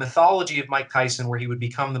terms of the mythology of Mike Tyson, where he would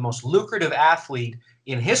become the most lucrative athlete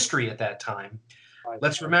in history at that time.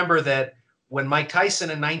 Let's remember that when Mike Tyson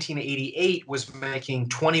in 1988 was making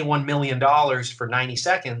 $21 million for 90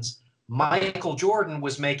 seconds, Michael Jordan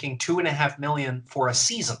was making $2.5 million for a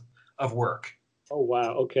season of work. Oh,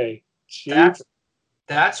 wow. Okay.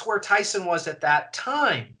 That's where Tyson was at that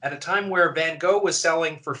time, at a time where Van Gogh was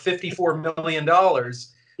selling for $54 million.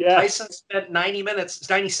 Yeah. Tyson spent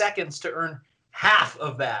 90 seconds to earn half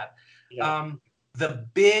of that. Yeah. The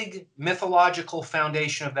big mythological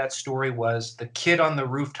foundation of that story was the kid on the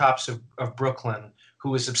rooftops of Brooklyn who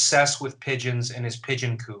was obsessed with pigeons in his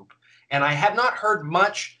pigeon coop. And I have not heard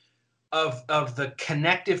much of the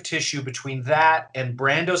connective tissue between that and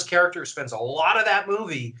Brando's character, who spends a lot of that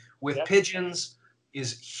movie with pigeons,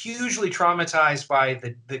 is hugely traumatized by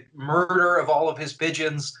the murder of all of his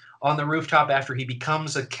pigeons on the rooftop after he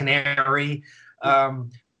becomes a canary.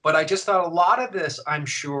 But I just thought a lot of this, I'm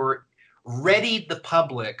sure, readied the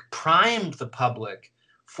public, primed the public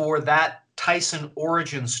for that Tyson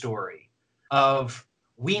origin story of,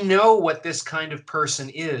 we know what this kind of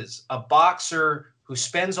person is, a boxer who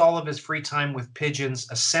spends all of his free time with pigeons,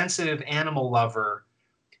 a sensitive animal lover.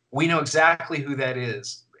 We know exactly who that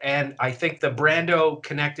is. And I think the Brando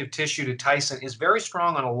connective tissue to Tyson is very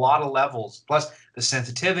strong on a lot of levels, plus the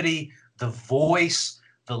sensitivity, the voice,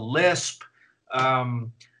 the lisp.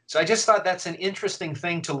 So I just thought that's an interesting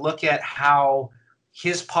thing to look at, how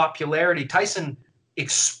his popularity, Tyson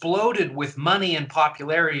exploded with money and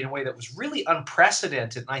popularity in a way that was really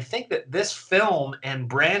unprecedented. And I think that this film and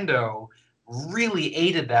Brando really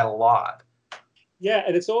aided that a lot. Yeah,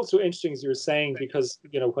 and it's also interesting, as you were saying, because,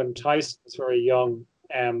 when Tyson was very young,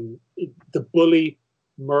 the bully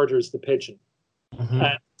murders the pigeon. Mm-hmm.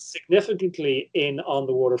 And significantly in On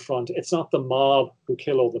the Waterfront, it's not the mob who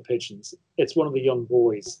kill all the pigeons. It's one of the young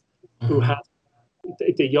boys who has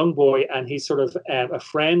the young boy, and he's sort of a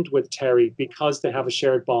friend with Terry because they have a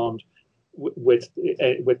shared bond with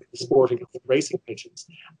sporting racing pigeons.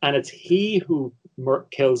 And it's he who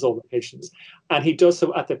kills all the pigeons. And he does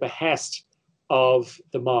so at the behest of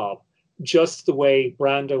the mob, just the way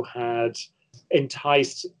Brando had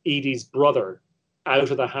enticed Edie's brother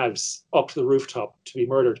out of the house up to the rooftop to be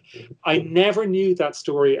murdered. I never knew that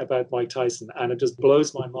story about Mike Tyson, and it just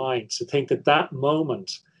blows my mind to think that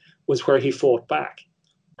moment was where he fought back.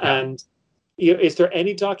 And is there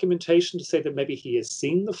any documentation to say that maybe he has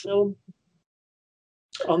seen the film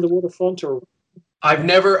On the Waterfront? Or I've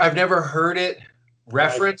never heard it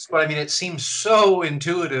referenced, but I mean, it seems so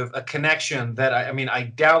intuitive, a connection that I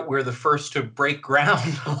doubt we're the first to break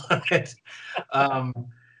ground on it.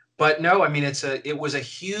 But no, it was a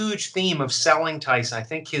huge theme of selling Tyson. I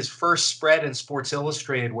think his first spread in Sports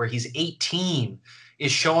Illustrated, where he's 18,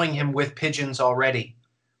 is showing him with pigeons already.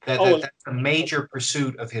 That's a major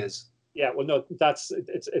pursuit of his. Yeah, well, no,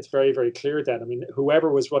 it's very, very clear then.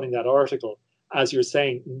 Whoever was running that article, as you're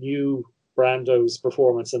saying, knew Brando's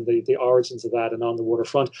performance and the origins of that and On the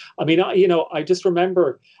Waterfront. I just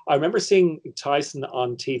remember seeing Tyson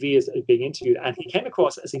on TV as being interviewed, and he came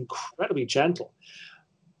across as incredibly gentle.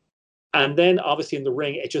 And then obviously in the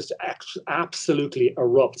ring, it just absolutely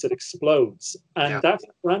erupts, it explodes. And that's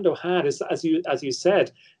what Brando had, is, as you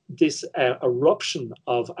said, this eruption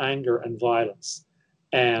of anger and violence.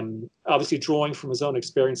 Obviously drawing from his own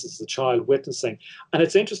experiences as a child, witnessing. And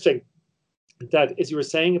it's interesting that, as you were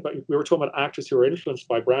saying, we were talking about actors who were influenced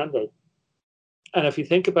by Brando. And if you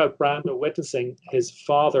think about Brando witnessing his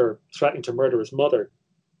father threatening to murder his mother,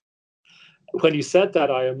 when you said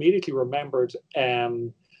that, I immediately remembered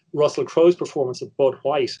Russell Crowe's performance of Bud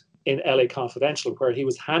White in LA Confidential, where he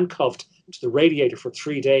was handcuffed to the radiator for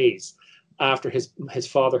 3 days after his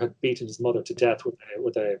father had beaten his mother to death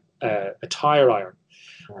with a tire iron.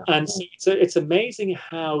 And so it's amazing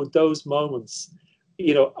how those moments,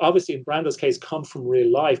 obviously in Brando's case, come from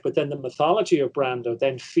real life, but then the mythology of Brando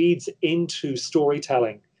then feeds into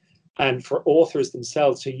storytelling and for authors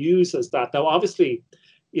themselves to use as that. Now, obviously,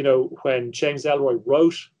 when James Ellroy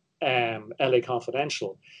wrote LA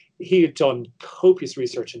Confidential, he had done copious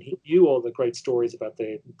research and he knew all the great stories about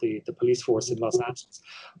the police force in Los Angeles.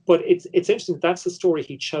 But it's interesting, that's the story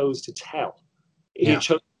he chose to tell. He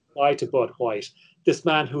chose to lie to Bud White, this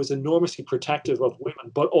man who was enormously protective of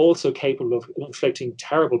women, but also capable of inflicting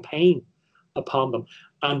terrible pain upon them.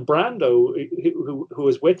 And Brando, who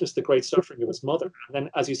has witnessed the great suffering of his mother, and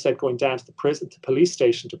then, as you said, going down to the prison, the police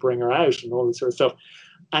station to bring her out and all this sort of stuff.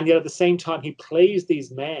 And yet at the same time, he plays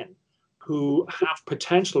these men who have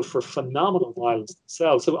potential for phenomenal violence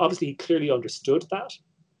themselves. So obviously he clearly understood that.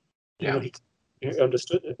 Yeah. He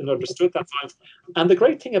understood that violence. And the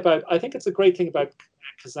great thing about, I think it's a great thing about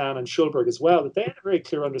Kazan and Schulberg as well, that they had a very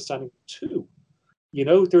clear understanding too.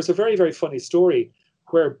 There's a very, very funny story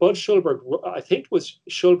where Bud Schulberg, I think it was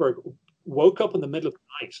Schulberg, woke up in the middle of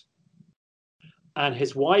the night and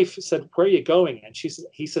his wife said, "Where are you going?" And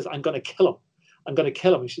he says, "I'm going to kill him. I'm going to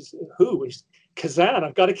kill him." And she said, "Who?" And she said, "Kazan,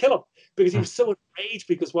 I've got to kill him." Because he was so enraged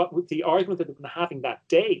because what the argument that they'd been having that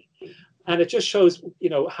day. And it just shows,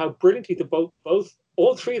 how brilliantly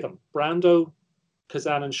all three of them, Brando,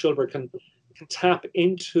 Kazan, and Schulberg, can tap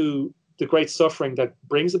into the great suffering that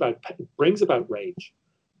brings about rage,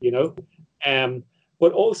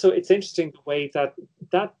 but also it's interesting the way that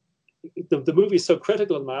the movie is so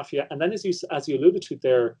critical of mafia, and then as you alluded to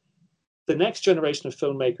there, the next generation of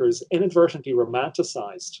filmmakers inadvertently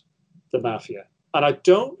romanticized the mafia, and I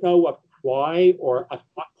don't know why or at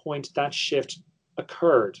what point that shift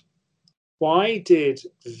occurred. Why did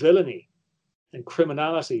villainy and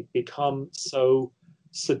criminality become so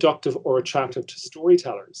seductive or attractive to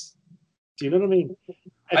storytellers? Do you know what I mean?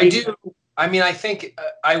 I do. I mean, I think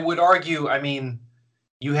I would argue,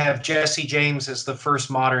 you have Jesse James as the first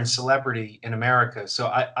modern celebrity in America. So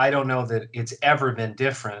I don't know that it's ever been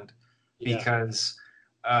different because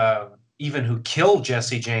even who killed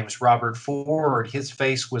Jesse James, Robert Ford, his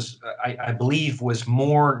face was, I believe, was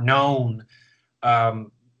more known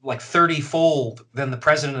like 30-fold than the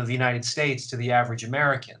president of the United States to the average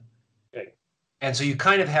American. Okay. And so you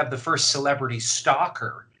kind of have the first celebrity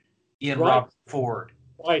stalker in Robert Ford.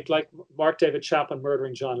 Right, like Mark David Chapman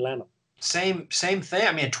murdering John Lennon. Same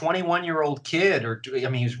thing. A 21-year-old kid,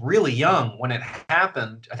 he was really young when it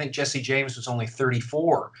happened. I think Jesse James was only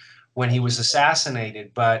 34 when he was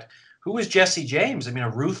assassinated. But who was Jesse James? A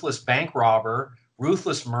ruthless bank robber,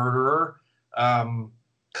 ruthless murderer,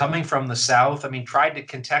 coming from the South. Tried to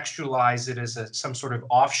contextualize it as some sort of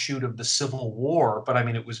offshoot of the Civil War, but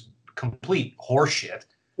it was complete horseshit.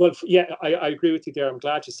 Well, yeah, I agree with you there. I'm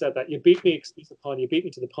glad you said that. You beat me, excuse upon, you beat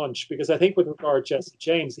me to the punch, because I think with regard to Jesse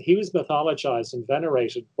James, he was mythologized and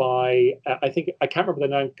venerated by, I can't remember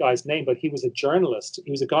the guy's name, but he was a journalist.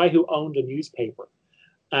 He was a guy who owned a newspaper,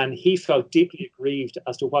 and he felt deeply aggrieved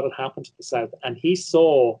as to what had happened to the South, and he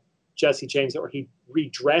saw Jesse James, or he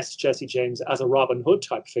redressed Jesse James as a Robin Hood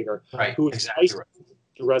type figure, who was fighting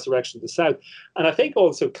the resurrection of the South. And I think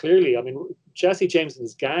also clearly, Jesse James and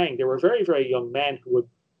his gang, they were very, very young men who had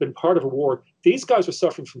been part of a war. These guys were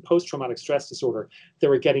suffering from post-traumatic stress disorder. They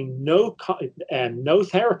were getting no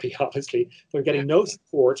therapy, obviously. They were getting no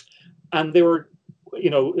support. And they were,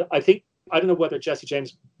 I don't know whether Jesse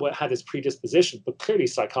James had his predisposition, but clearly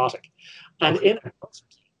psychotic. And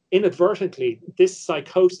inadvertently, this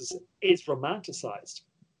psychosis is romanticized,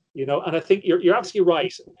 and I think you're absolutely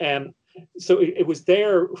right. So it was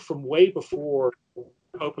there from way before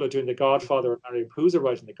Coppola doing The Godfather and Mario Puzo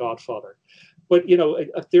writing The Godfather. But,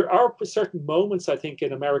 there are certain moments, I think,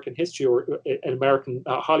 in American history or in American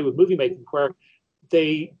Hollywood movie making where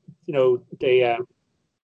they're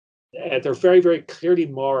very, very clearly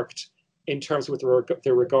marked in terms of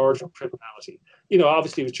their regard for criminality.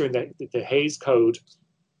 Obviously it was during the Hays Code.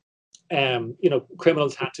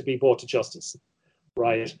 Criminals had to be brought to justice,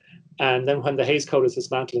 right? And then when the Hays Code is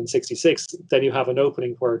dismantled in '66, then you have an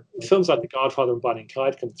opening where films like The Godfather and Bonnie and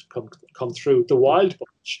Clyde come through, The Wild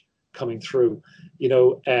Bunch coming through,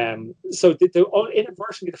 so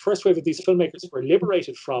inadvertently, the first wave of these filmmakers were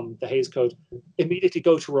liberated from the Hays Code, immediately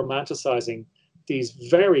go to romanticizing these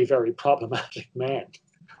very, very problematic men.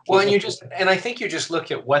 Well, and I think you just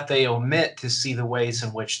look at what they omit to see the ways in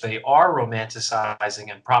which they are romanticizing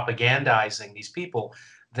and propagandizing these people,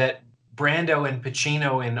 that Brando and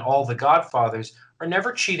Pacino in all the Godfathers are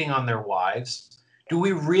never cheating on their wives. Do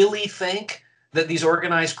we really think that these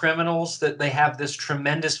organized criminals, that they have this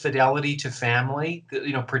tremendous fidelity to family,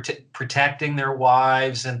 protecting their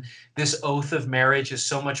wives, and this oath of marriage is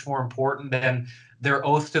so much more important than their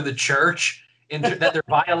oath to the church, that they're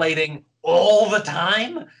violating all the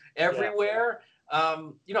time, everywhere?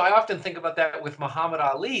 I often think about that with Muhammad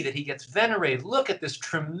Ali, that he gets venerated. Look at this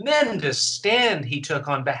tremendous stand he took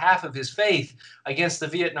on behalf of his faith against the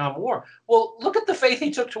Vietnam War. Well, look at the faith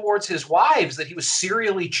he took towards his wives that he was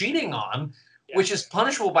serially cheating on, which is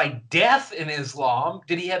punishable by death in Islam.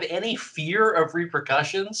 Did he have any fear of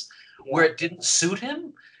repercussions where it didn't suit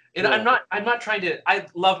him? And I'm not trying to, I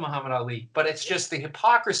love Muhammad Ali, but it's just the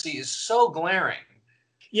hypocrisy is so glaring.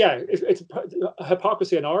 Yeah, it's a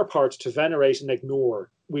hypocrisy on our part to venerate and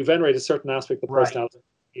ignore. We venerate a certain aspect of the personality.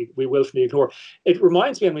 We willfully ignore. It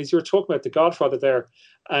reminds me, I mean, you were talking about The Godfather there,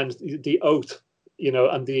 and the oath,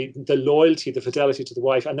 and the loyalty, the fidelity to the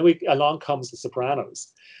wife, and then along comes The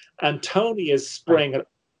Sopranos, and Tony is spraying it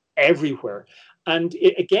everywhere. And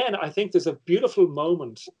again, I think there's a beautiful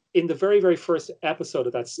moment in the very, very first episode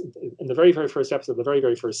of the very, very first episode of the very,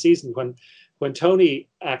 very first season when Tony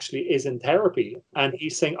actually is in therapy and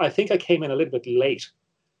he's saying, I think I came in a little bit late,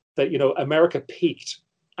 that, America peaked.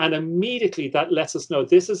 And immediately that lets us know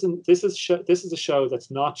this is a show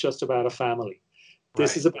that's not just about a family.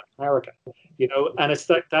 This is about America, and it's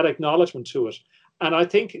that acknowledgement to it. And I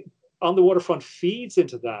think On the Waterfront feeds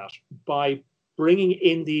into that by bringing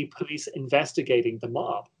in the police investigating the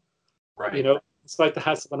mob. Right. It's like the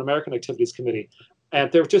House of Un-American Activities Committee.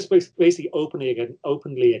 And they're just basically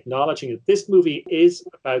openly acknowledging it. This movie is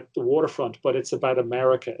about the waterfront, but it's about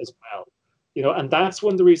America as well. And that's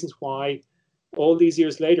one of the reasons why all these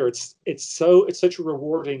years later, it's such a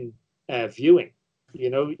rewarding viewing.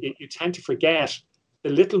 You tend to forget the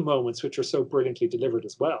little moments which are so brilliantly delivered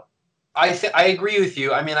as well. I agree with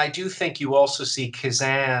you. I mean, I do think you also see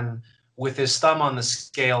Kazan with his thumb on the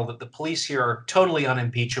scale, that the police here are totally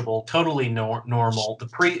unimpeachable, totally normal.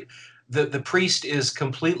 The priest is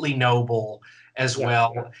completely noble as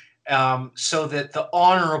well. So that the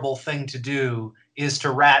honorable thing to do is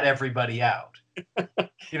to rat everybody out.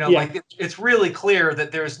 Like it's really clear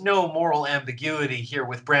that there's no moral ambiguity here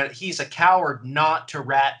with Brandon. He's a coward not to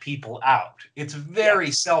rat people out. It's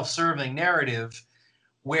very self-serving narrative.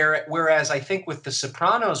 Whereas I think with The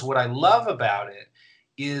Sopranos, what I love about it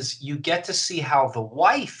is you get to see how the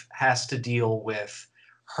wife has to deal with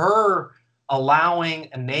her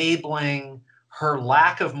enabling, her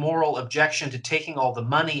lack of moral objection to taking all the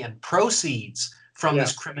money and proceeds from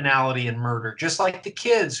this criminality and murder, just like the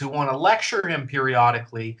kids who want to lecture him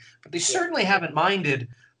periodically, but they certainly haven't minded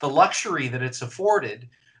the luxury that it's afforded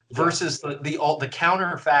versus the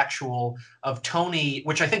counterfactual of Tony,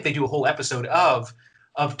 which I think they do a whole episode of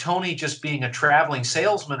Tony just being a traveling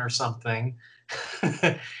salesman or something.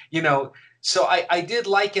 So I did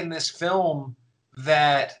like in this film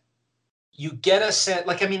that you get a sense,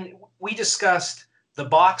 we discussed The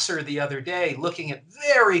Boxer the other day, looking at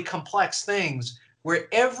very complex things where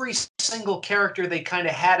every single character they kind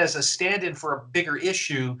of had as a stand-in for a bigger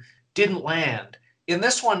issue didn't land. In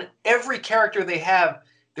this one, every character they have,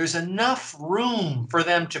 there's enough room for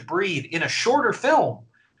them to breathe in a shorter film,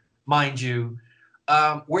 mind you,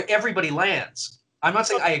 where everybody lands. I'm not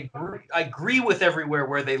saying I agree with everywhere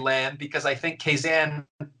where they land, because I think Kazan,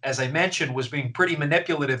 as I mentioned, was being pretty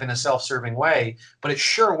manipulative in a self-serving way, but it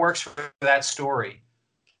sure works for that story.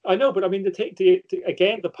 I know, but I mean,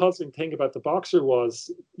 again, the puzzling thing about The Boxer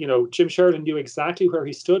was, Jim Sheridan knew exactly where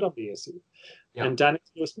he stood on the issue. Yeah. And Danny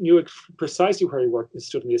knew precisely where he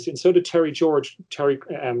stood on the issue. And so did Terry George,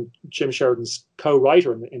 Jim Sheridan's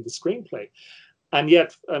co-writer in the screenplay. And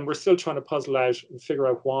yet, we're still trying to puzzle out and figure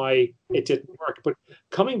out why it didn't work. But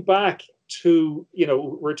coming back to,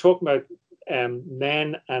 we're talking about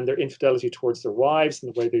men and their infidelity towards their wives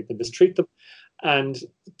and the way they mistreat them. And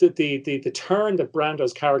the turn that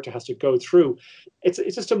Brando's character has to go through, it's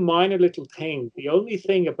just a minor little thing. The only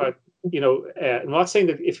thing about, I'm not saying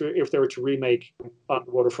that if they were to remake On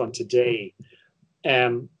the Waterfront today,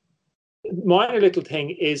 minor little thing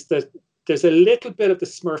is that there's a little bit of the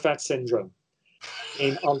Smurfette syndrome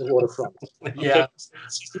On the Waterfront. Yeah.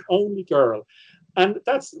 She's the only girl. And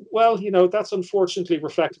that's unfortunately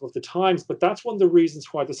reflective of the times, but that's one of the reasons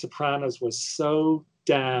why The Sopranos was so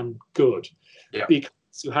damn good. Yeah. Because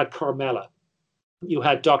you had Carmela, you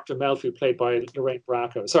had Dr. Melfi, played by Lorraine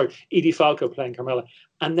Bracco, Edie Falco playing Carmela,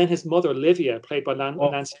 and then his mother, Livia, played by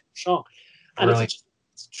Nancy Shaw. And it's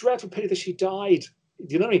a dreadful pity that she died.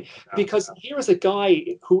 Do you know what I mean? Because here is a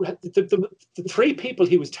guy who had the three people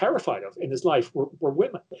he was terrified of in his life were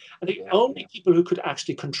women. And the only people who could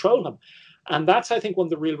actually control him. And that's, I think, one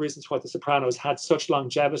of the real reasons why The Sopranos had such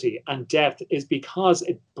longevity and depth, is because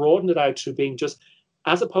it broadened it out to being just,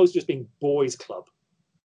 as opposed to just being boys' club.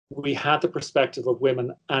 We had the perspective of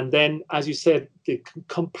women. And then, as you said, the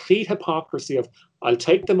complete hypocrisy of, I'll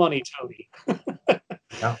take the money, Tony.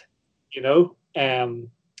 Yeah. And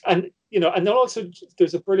and then also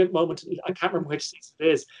there's a brilliant moment. I can't remember which season it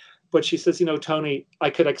is, but she says, Tony, I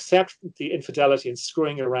could accept the infidelity and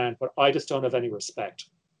screwing around, but I just don't have any respect.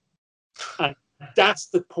 And that's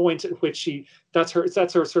the point at which that's her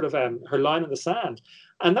sort of her line in the sand.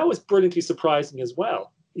 And that was brilliantly surprising as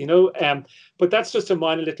well. But that's just a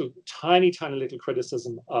minor little, tiny little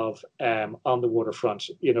criticism of On the Waterfront.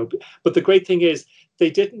 But the great thing is they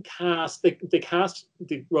didn't cast they cast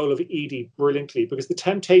the role of Edie brilliantly, because the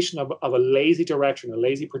temptation of a lazy director and a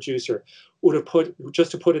lazy producer would have put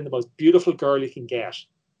in the most beautiful girl you can get,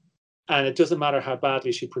 and it doesn't matter how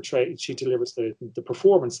badly she delivers the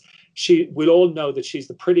performance. We'll all know that she's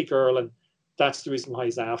the pretty girl, and that's the reason why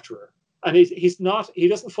he's after her. And he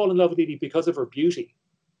doesn't fall in love with Edie because of her beauty.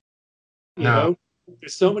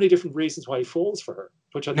 There's so many different reasons why he falls for her,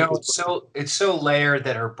 which I think it's so layered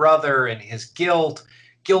that her brother and his guilt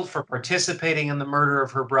for participating in the murder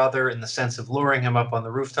of her brother, in the sense of luring him up on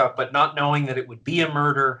the rooftop, but not knowing that it would be a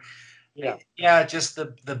murder. Yeah. Just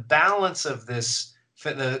the balance of this,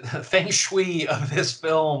 the feng shui of this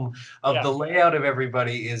film, of the layout of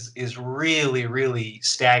everybody is really, really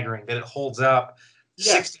staggering. That it holds up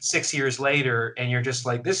 66 years later, and you're just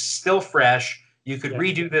like, this is still fresh. You could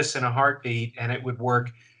redo this in a heartbeat, and it would work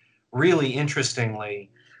really interestingly.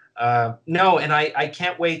 And I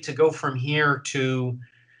can't wait to go from here to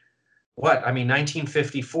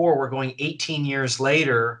 1954. We're going 18 years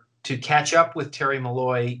later to catch up with Terry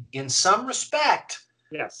Malloy in some respect.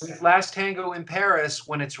 Yes. With Last Tango in Paris,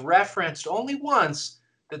 when it's referenced only once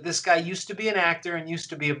that this guy used to be an actor and used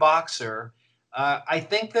to be a boxer. I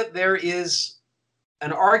think that there is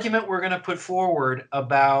an argument we're going to put forward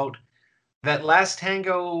about that Last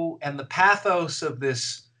Tango and the pathos of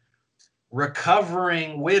this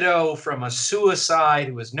recovering widow from a suicide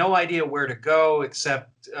who has no idea where to go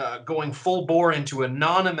except going full bore into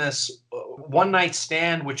anonymous one-night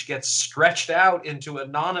stand, which gets stretched out into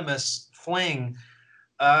anonymous fling.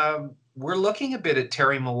 We're looking a bit at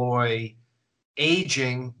Terry Malloy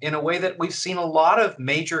aging in a way that we've seen a lot of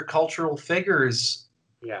major cultural figures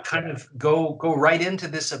kind of go right into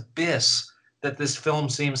this abyss that this film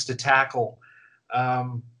seems to tackle.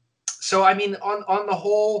 So, I mean, on the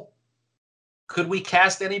whole, could we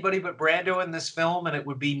cast anybody but Brando in this film and it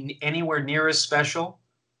would be anywhere near as special?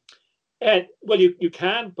 Well, you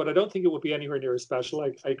can, but I don't think it would be anywhere near as special.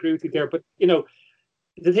 I agree with you there. But,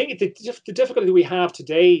 the difficulty we have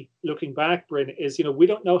today, looking back, Bryn, is, we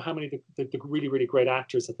don't know how many the really, really great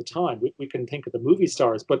actors at the time. We can think of the movie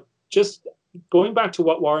stars, but just going back to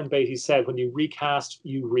what Warren Beatty said, when you recast,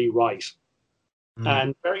 you rewrite.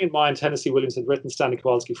 And bearing in mind, Tennessee Williams had written Stanley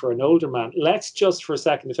Kowalski for an older man. Let's just for a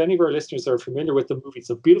second, if any of our listeners are familiar with the movie,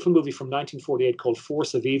 it's a beautiful movie from 1948 called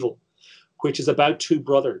Force of Evil, which is about two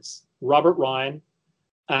brothers. Robert Ryan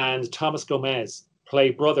and Thomas Gomez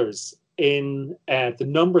play brothers in the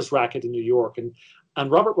numbers racket in New York.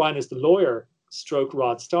 And Robert Ryan is the lawyer stroke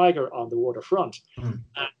Rod Steiger on the waterfront. And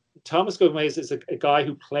Thomas Gomez is a guy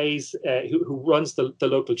who plays, who runs the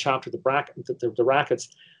local chapter, the rackets.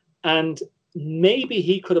 And maybe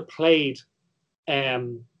he could have played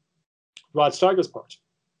Rod Steiger's part.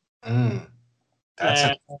 That's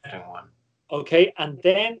an interesting one. Okay, and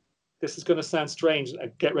then this is going to sound strange.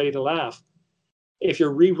 Get ready to laugh. If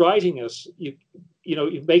you're rewriting it, you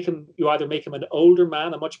either make him an older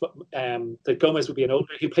man, that Gomez would be an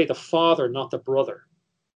older. He played the father, not the brother.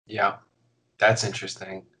 Yeah, that's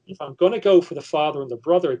interesting. If I'm going to go for the father and the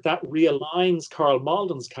brother, that realigns Karl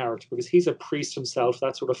Malden's character, because he's a priest himself,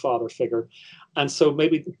 that sort of father figure. And so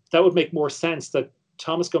maybe that would make more sense that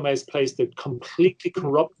Thomas Gomez plays the completely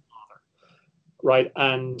corrupt father, right?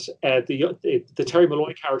 And the Terry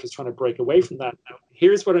Malloy character is trying to break away from that. Now,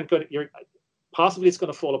 here's what possibly it's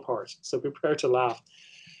going to fall apart, so prepare to laugh.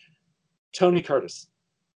 Tony Curtis.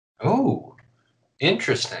 Oh,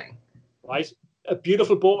 interesting. Right? A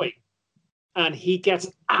beautiful boy. And he gets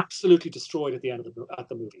absolutely destroyed at the end of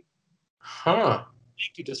the movie.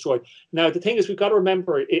 Completely destroyed. Now, the thing is, we've got to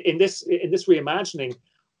remember, in this reimagining,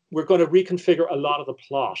 we're going to reconfigure a lot of the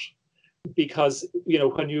plot, because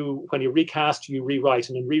when you recast, you rewrite,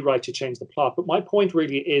 and in rewrite, you change the plot. But my point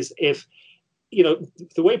really is, if the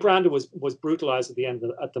way Brando was brutalized at the end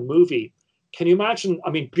of the movie, can you imagine? I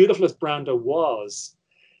mean, beautiful as Brando was,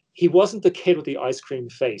 he wasn't the kid with the ice cream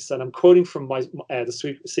face. And I'm quoting from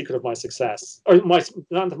The Secret of My Success. I'm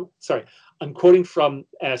quoting from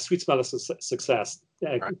Sweet Smell of Success.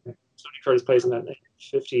 Tony Curtis plays in that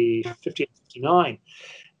 58, 59.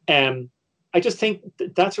 I just think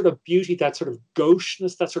that sort of beauty, that sort of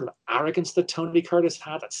gaucheness, that sort of arrogance that Tony Curtis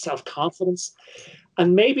had, that self-confidence.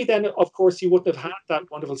 And maybe then, of course, you wouldn't have had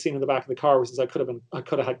that wonderful scene in the back of the car where he says, I could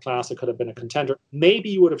have had class, I could have been a contender. Maybe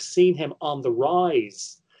you would have seen him on the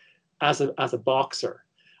rise as a boxer,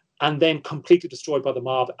 and then completely destroyed by the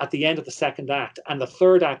mob at the end of the second act. And the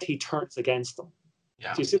third act, he turns against them.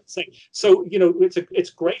 Yeah. Do you see what I'm saying? So, it's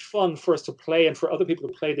great fun for us to play and for other people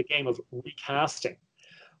to play the game of recasting.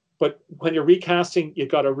 But when you're recasting, you've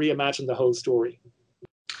got to reimagine the whole story.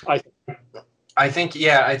 I think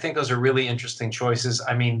those are really interesting choices.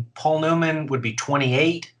 I mean, Paul Newman would be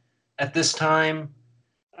 28 at this time.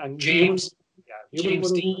 And James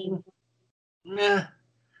Dean. Nah.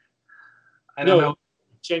 I don't know.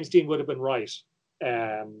 James Dean would have been right.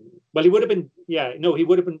 Well, he would have been. Yeah, no, he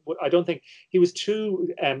would have been. I don't think he was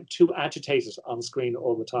too agitated on screen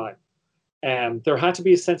all the time. There had to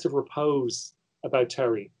be a sense of repose about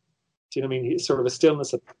Terry. Do you know what I mean? He's sort of a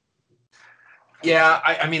stillness. Yeah,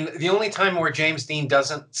 I mean, the only time where James Dean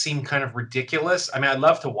doesn't seem kind of ridiculous, I mean, I'd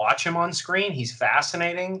love to watch him on screen. He's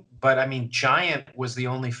fascinating. But, I mean, Giant was the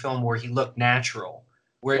only film where he looked natural,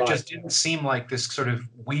 where it just didn't seem like this sort of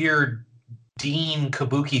weird Dean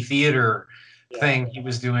kabuki theater thing he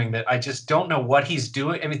was doing that I just don't know what he's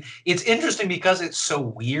doing. I mean, it's interesting because it's so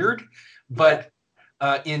weird. But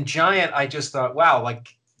in Giant, I just thought, wow, like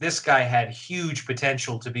this guy had huge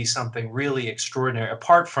potential to be something really extraordinary,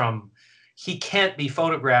 apart from he can't be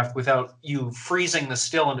photographed without you freezing the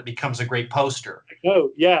still and it becomes a great poster. Oh,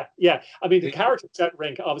 yeah. I mean, the character Set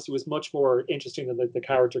Rink obviously was much more interesting than the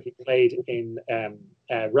character he played in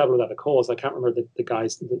Rebel Without a Cause. I can't remember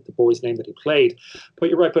the boy's name that he played. But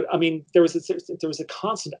you're right. But I mean, there was a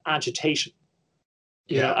constant agitation,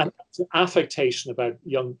 and affectation about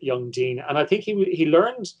young Dean. And I think he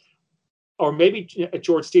learned, or maybe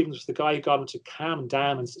George Stevens was the guy who got him to calm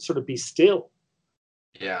down and sort of be still.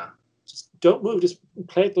 Yeah. Just don't move. Just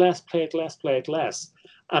play it less.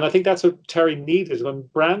 And I think that's what Terry needed. When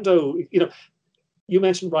Brando, you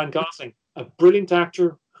mentioned Ryan Gosling, a brilliant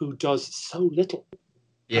actor who does so little.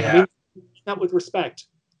 Yeah. I mean, not with respect.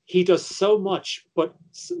 He does so much, but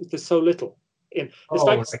there's so little. I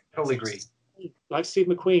totally agree. Like Steve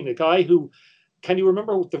McQueen, a guy who, can you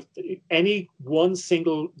remember any one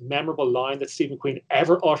single memorable line that Steve McQueen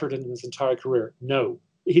ever uttered in his entire career? No.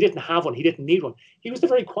 He didn't have one. He didn't need one. He was a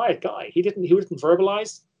very quiet guy. He didn't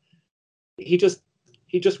verbalize. He just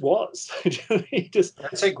was.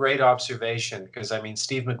 That's a great observation, because I mean,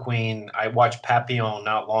 Steve McQueen, I watched Papillon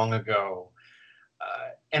not long ago,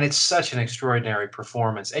 and it's such an extraordinary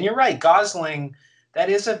performance. And you're right, Gosling,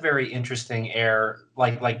 that is a very interesting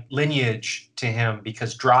like lineage to him,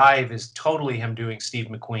 because Drive is totally him doing Steve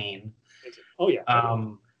McQueen. Oh yeah.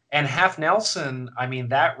 And Half Nelson, I mean,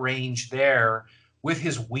 that range there, with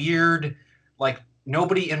his weird, like,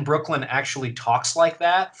 nobody in Brooklyn actually talks like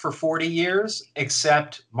that for 40 years,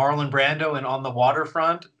 except Marlon Brando and On the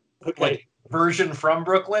Waterfront, like version from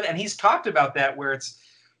Brooklyn. And he's talked about that, where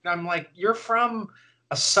I'm like, you're from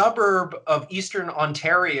a suburb of Eastern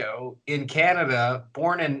Ontario in Canada,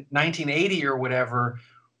 born in 1980 or whatever.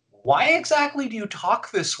 Why exactly do you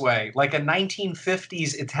talk this way? Like a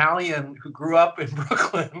 1950s Italian who grew up in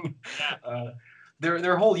Brooklyn.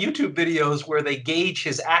 There are whole YouTube videos where they gauge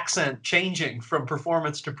his accent changing from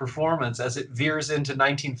performance to performance as it veers into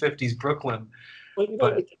 1950s Brooklyn. Well,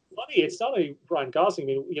 it's funny. It's not only Ryan Gosling.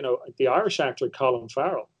 I mean, the Irish actor Colin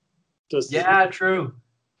Farrell does. Yeah, true.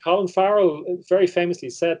 Colin Farrell very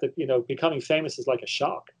famously said that becoming famous is like a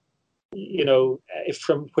shock.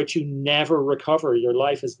 From which you never recover. Your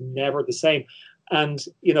life is never the same. And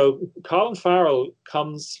Colin Farrell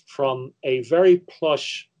comes from a very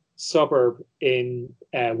plush suburb in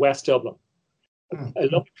West Dublin, a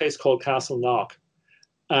lovely place called Castleknock.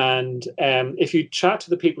 And if you chat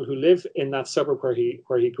to the people who live in that suburb where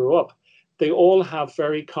he grew up, they all have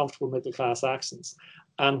very comfortable middle class accents.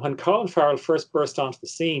 And when Colin Farrell first burst onto the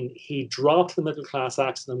scene, he dropped the middle class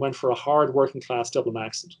accent and went for a hard working class Dublin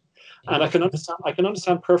accent. And I can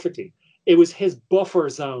understand perfectly. It was his buffer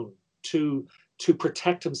zone to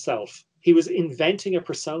protect himself. He was inventing a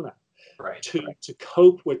persona. Right. To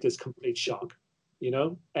cope with this complete shock,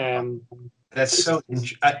 That's so.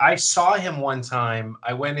 I saw him one time.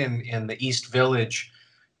 I went in the East Village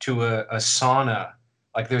to a sauna.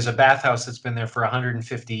 Like, there's a bathhouse that's been there for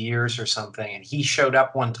 150 years or something, and he showed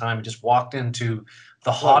up one time and just walked into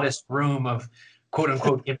the hottest room of quote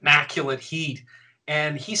unquote immaculate heat,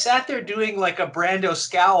 and he sat there doing like a Brando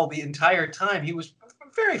scowl the entire time. He was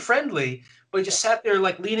very friendly, but he just sat there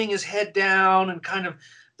like leaning his head down and kind of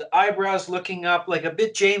the eyebrows looking up, like a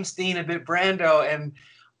bit James Dean, a bit Brando. And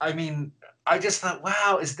I mean, I just thought,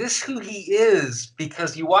 wow, is this who he is?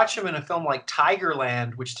 Because you watch him in a film like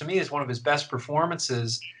Tigerland, which to me is one of his best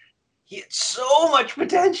performances. He had so much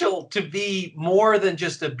potential to be more than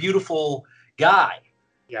just a beautiful guy.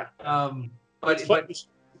 Yeah. But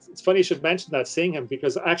It's funny you should mention that, seeing him,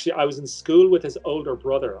 because actually I was in school with his older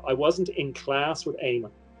brother. I wasn't in class with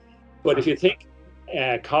Eamon. But if you think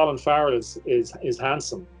Colin Farrell is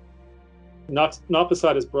handsome, not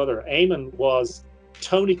beside his brother, Eamon was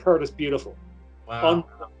Tony Curtis beautiful. wow.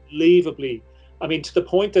 Unbelievably. I mean, to the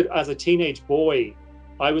point that as a teenage boy,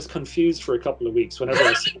 I was confused for a couple of weeks whenever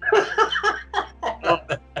I saw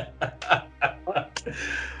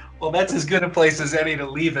Well, that's as good a place as any to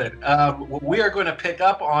leave it. We are going to pick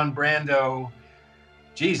up on Brando.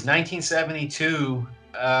 1972,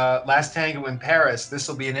 Last Tango in Paris. This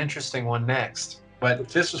will be an interesting one next. But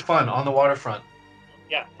this was fun, On the Waterfront.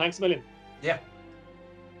 Yeah, thanks a million. Yeah.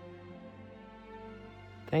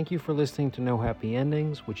 Thank you for listening to No Happy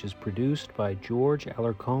Endings, which is produced by George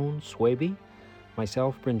Alarcon Swaby,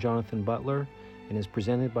 myself, Bryn Jonathan Butler, and is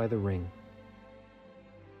presented by The Ring.